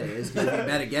 It kind of is. 'Cause if you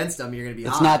bet against them, you're going to be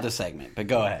It's hot. not the segment, but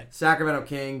go ahead. Sacramento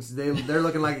Kings, they're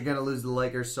looking like they're going to lose to the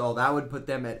Lakers, so that would put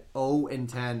them at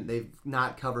 0-10. They've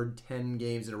not covered 10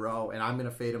 games in a row, and I'm going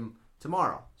to fade them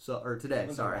tomorrow. Today,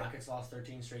 The sorry. Rockets lost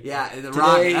 13 straight. Yeah, games. the Today,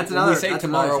 Rockets. That's when another. we say that's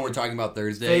tomorrow, another we're team. talking about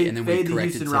Thursday, Fade- and then fade we the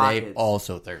corrected Houston today, Rockets.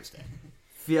 also Thursday.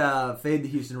 Fade the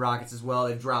Houston Rockets as well.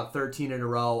 They've dropped 13 in a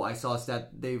row. I saw a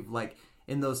stat. They've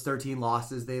in those 13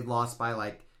 losses, they've lost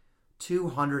by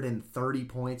 230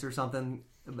 points or something.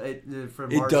 It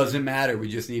doesn't matter. We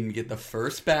just need to get the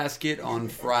first basket on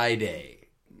Friday.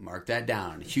 Mark that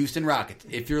down. Houston Rockets.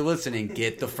 If you're listening,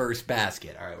 get the first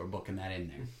basket. All right, we're booking that in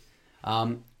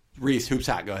there. Reese, Hoops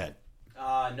Hot, go ahead.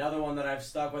 Another one that I've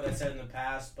stuck with, I said in the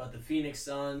past, but the Phoenix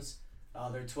Suns,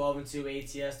 they're 12-2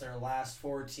 ATS, their last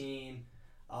 14.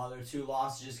 Their 2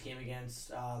 losses just came against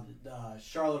the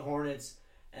Charlotte Hornets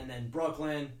and then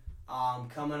Brooklyn.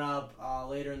 Coming up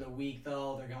later in the week,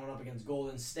 though, they're going up against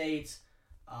Golden State.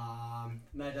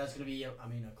 That's going to be, a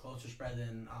closer spread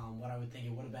than what I would think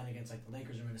it would have been against the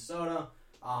Lakers or Minnesota.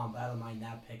 But I don't mind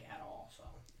that pick at all. So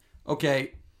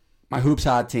Okay, my Hoops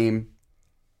Hot team,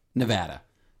 Nevada.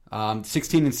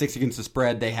 16-6 against the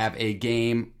spread. They have a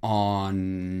game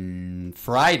on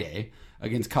Friday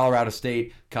against Colorado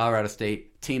State. Colorado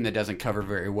State, team that doesn't cover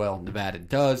very well. Nevada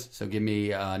does. So give me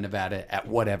Nevada at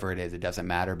whatever it is. It doesn't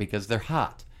matter because they're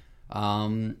hot.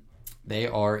 They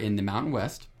are in the Mountain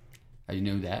West. You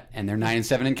know that. And they're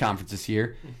 9-7 in conference this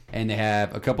year. And they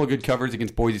have a couple of good covers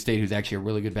against Boise State, who's actually a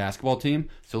really good basketball team.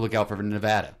 So look out for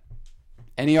Nevada.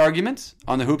 Any arguments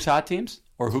on the Hoops hot teams?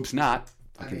 Or Hoops not?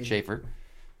 Schaefer.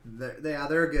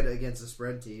 They're good against the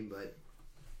spread team, but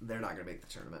they're not going to make the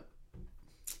tournament.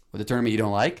 With the tournament you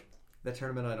don't like? The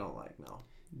tournament I don't like,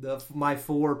 no. My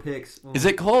 4 picks. Is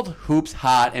it called Hoops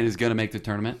hot and is going to make the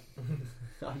tournament?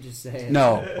 I'm just saying.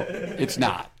 No, it's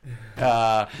not.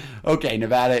 Okay,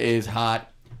 Nevada is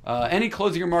hot. Any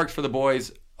closing remarks for the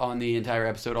boys on the entire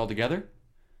episode altogether?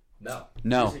 No.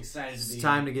 Just excited to be It's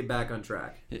time to get back on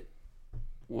track.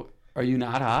 Are you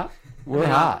not hot? We're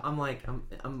hot. I'm all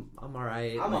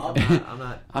right. I'm like, up. I'm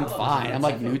not. I'm fine. I'm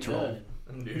like neutral.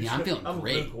 Good. Yeah, I'm feeling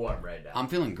great. lukewarm right now. I'm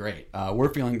feeling great.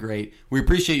 We're feeling great. We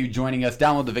appreciate you joining us.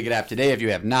 Download the Viget app today. If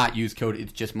you have not, use code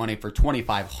It's Just Money for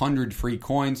 2,500 free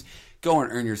coins. Go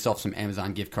and earn yourself some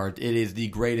Amazon gift cards. It is the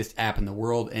greatest app in the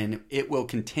world, and it will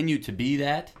continue to be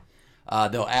that.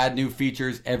 They'll add new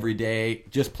features every day.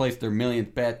 Just place their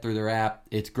millionth bet through their app.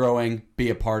 It's growing. Be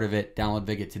a part of it. Download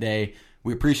Viget today.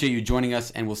 We appreciate you joining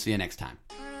us, and we'll see you next time.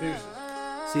 See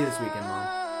you this weekend, Mom.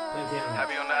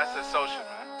 Happy on the Asset Social, man.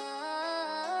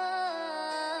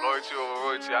 Loyalty over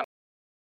royalty.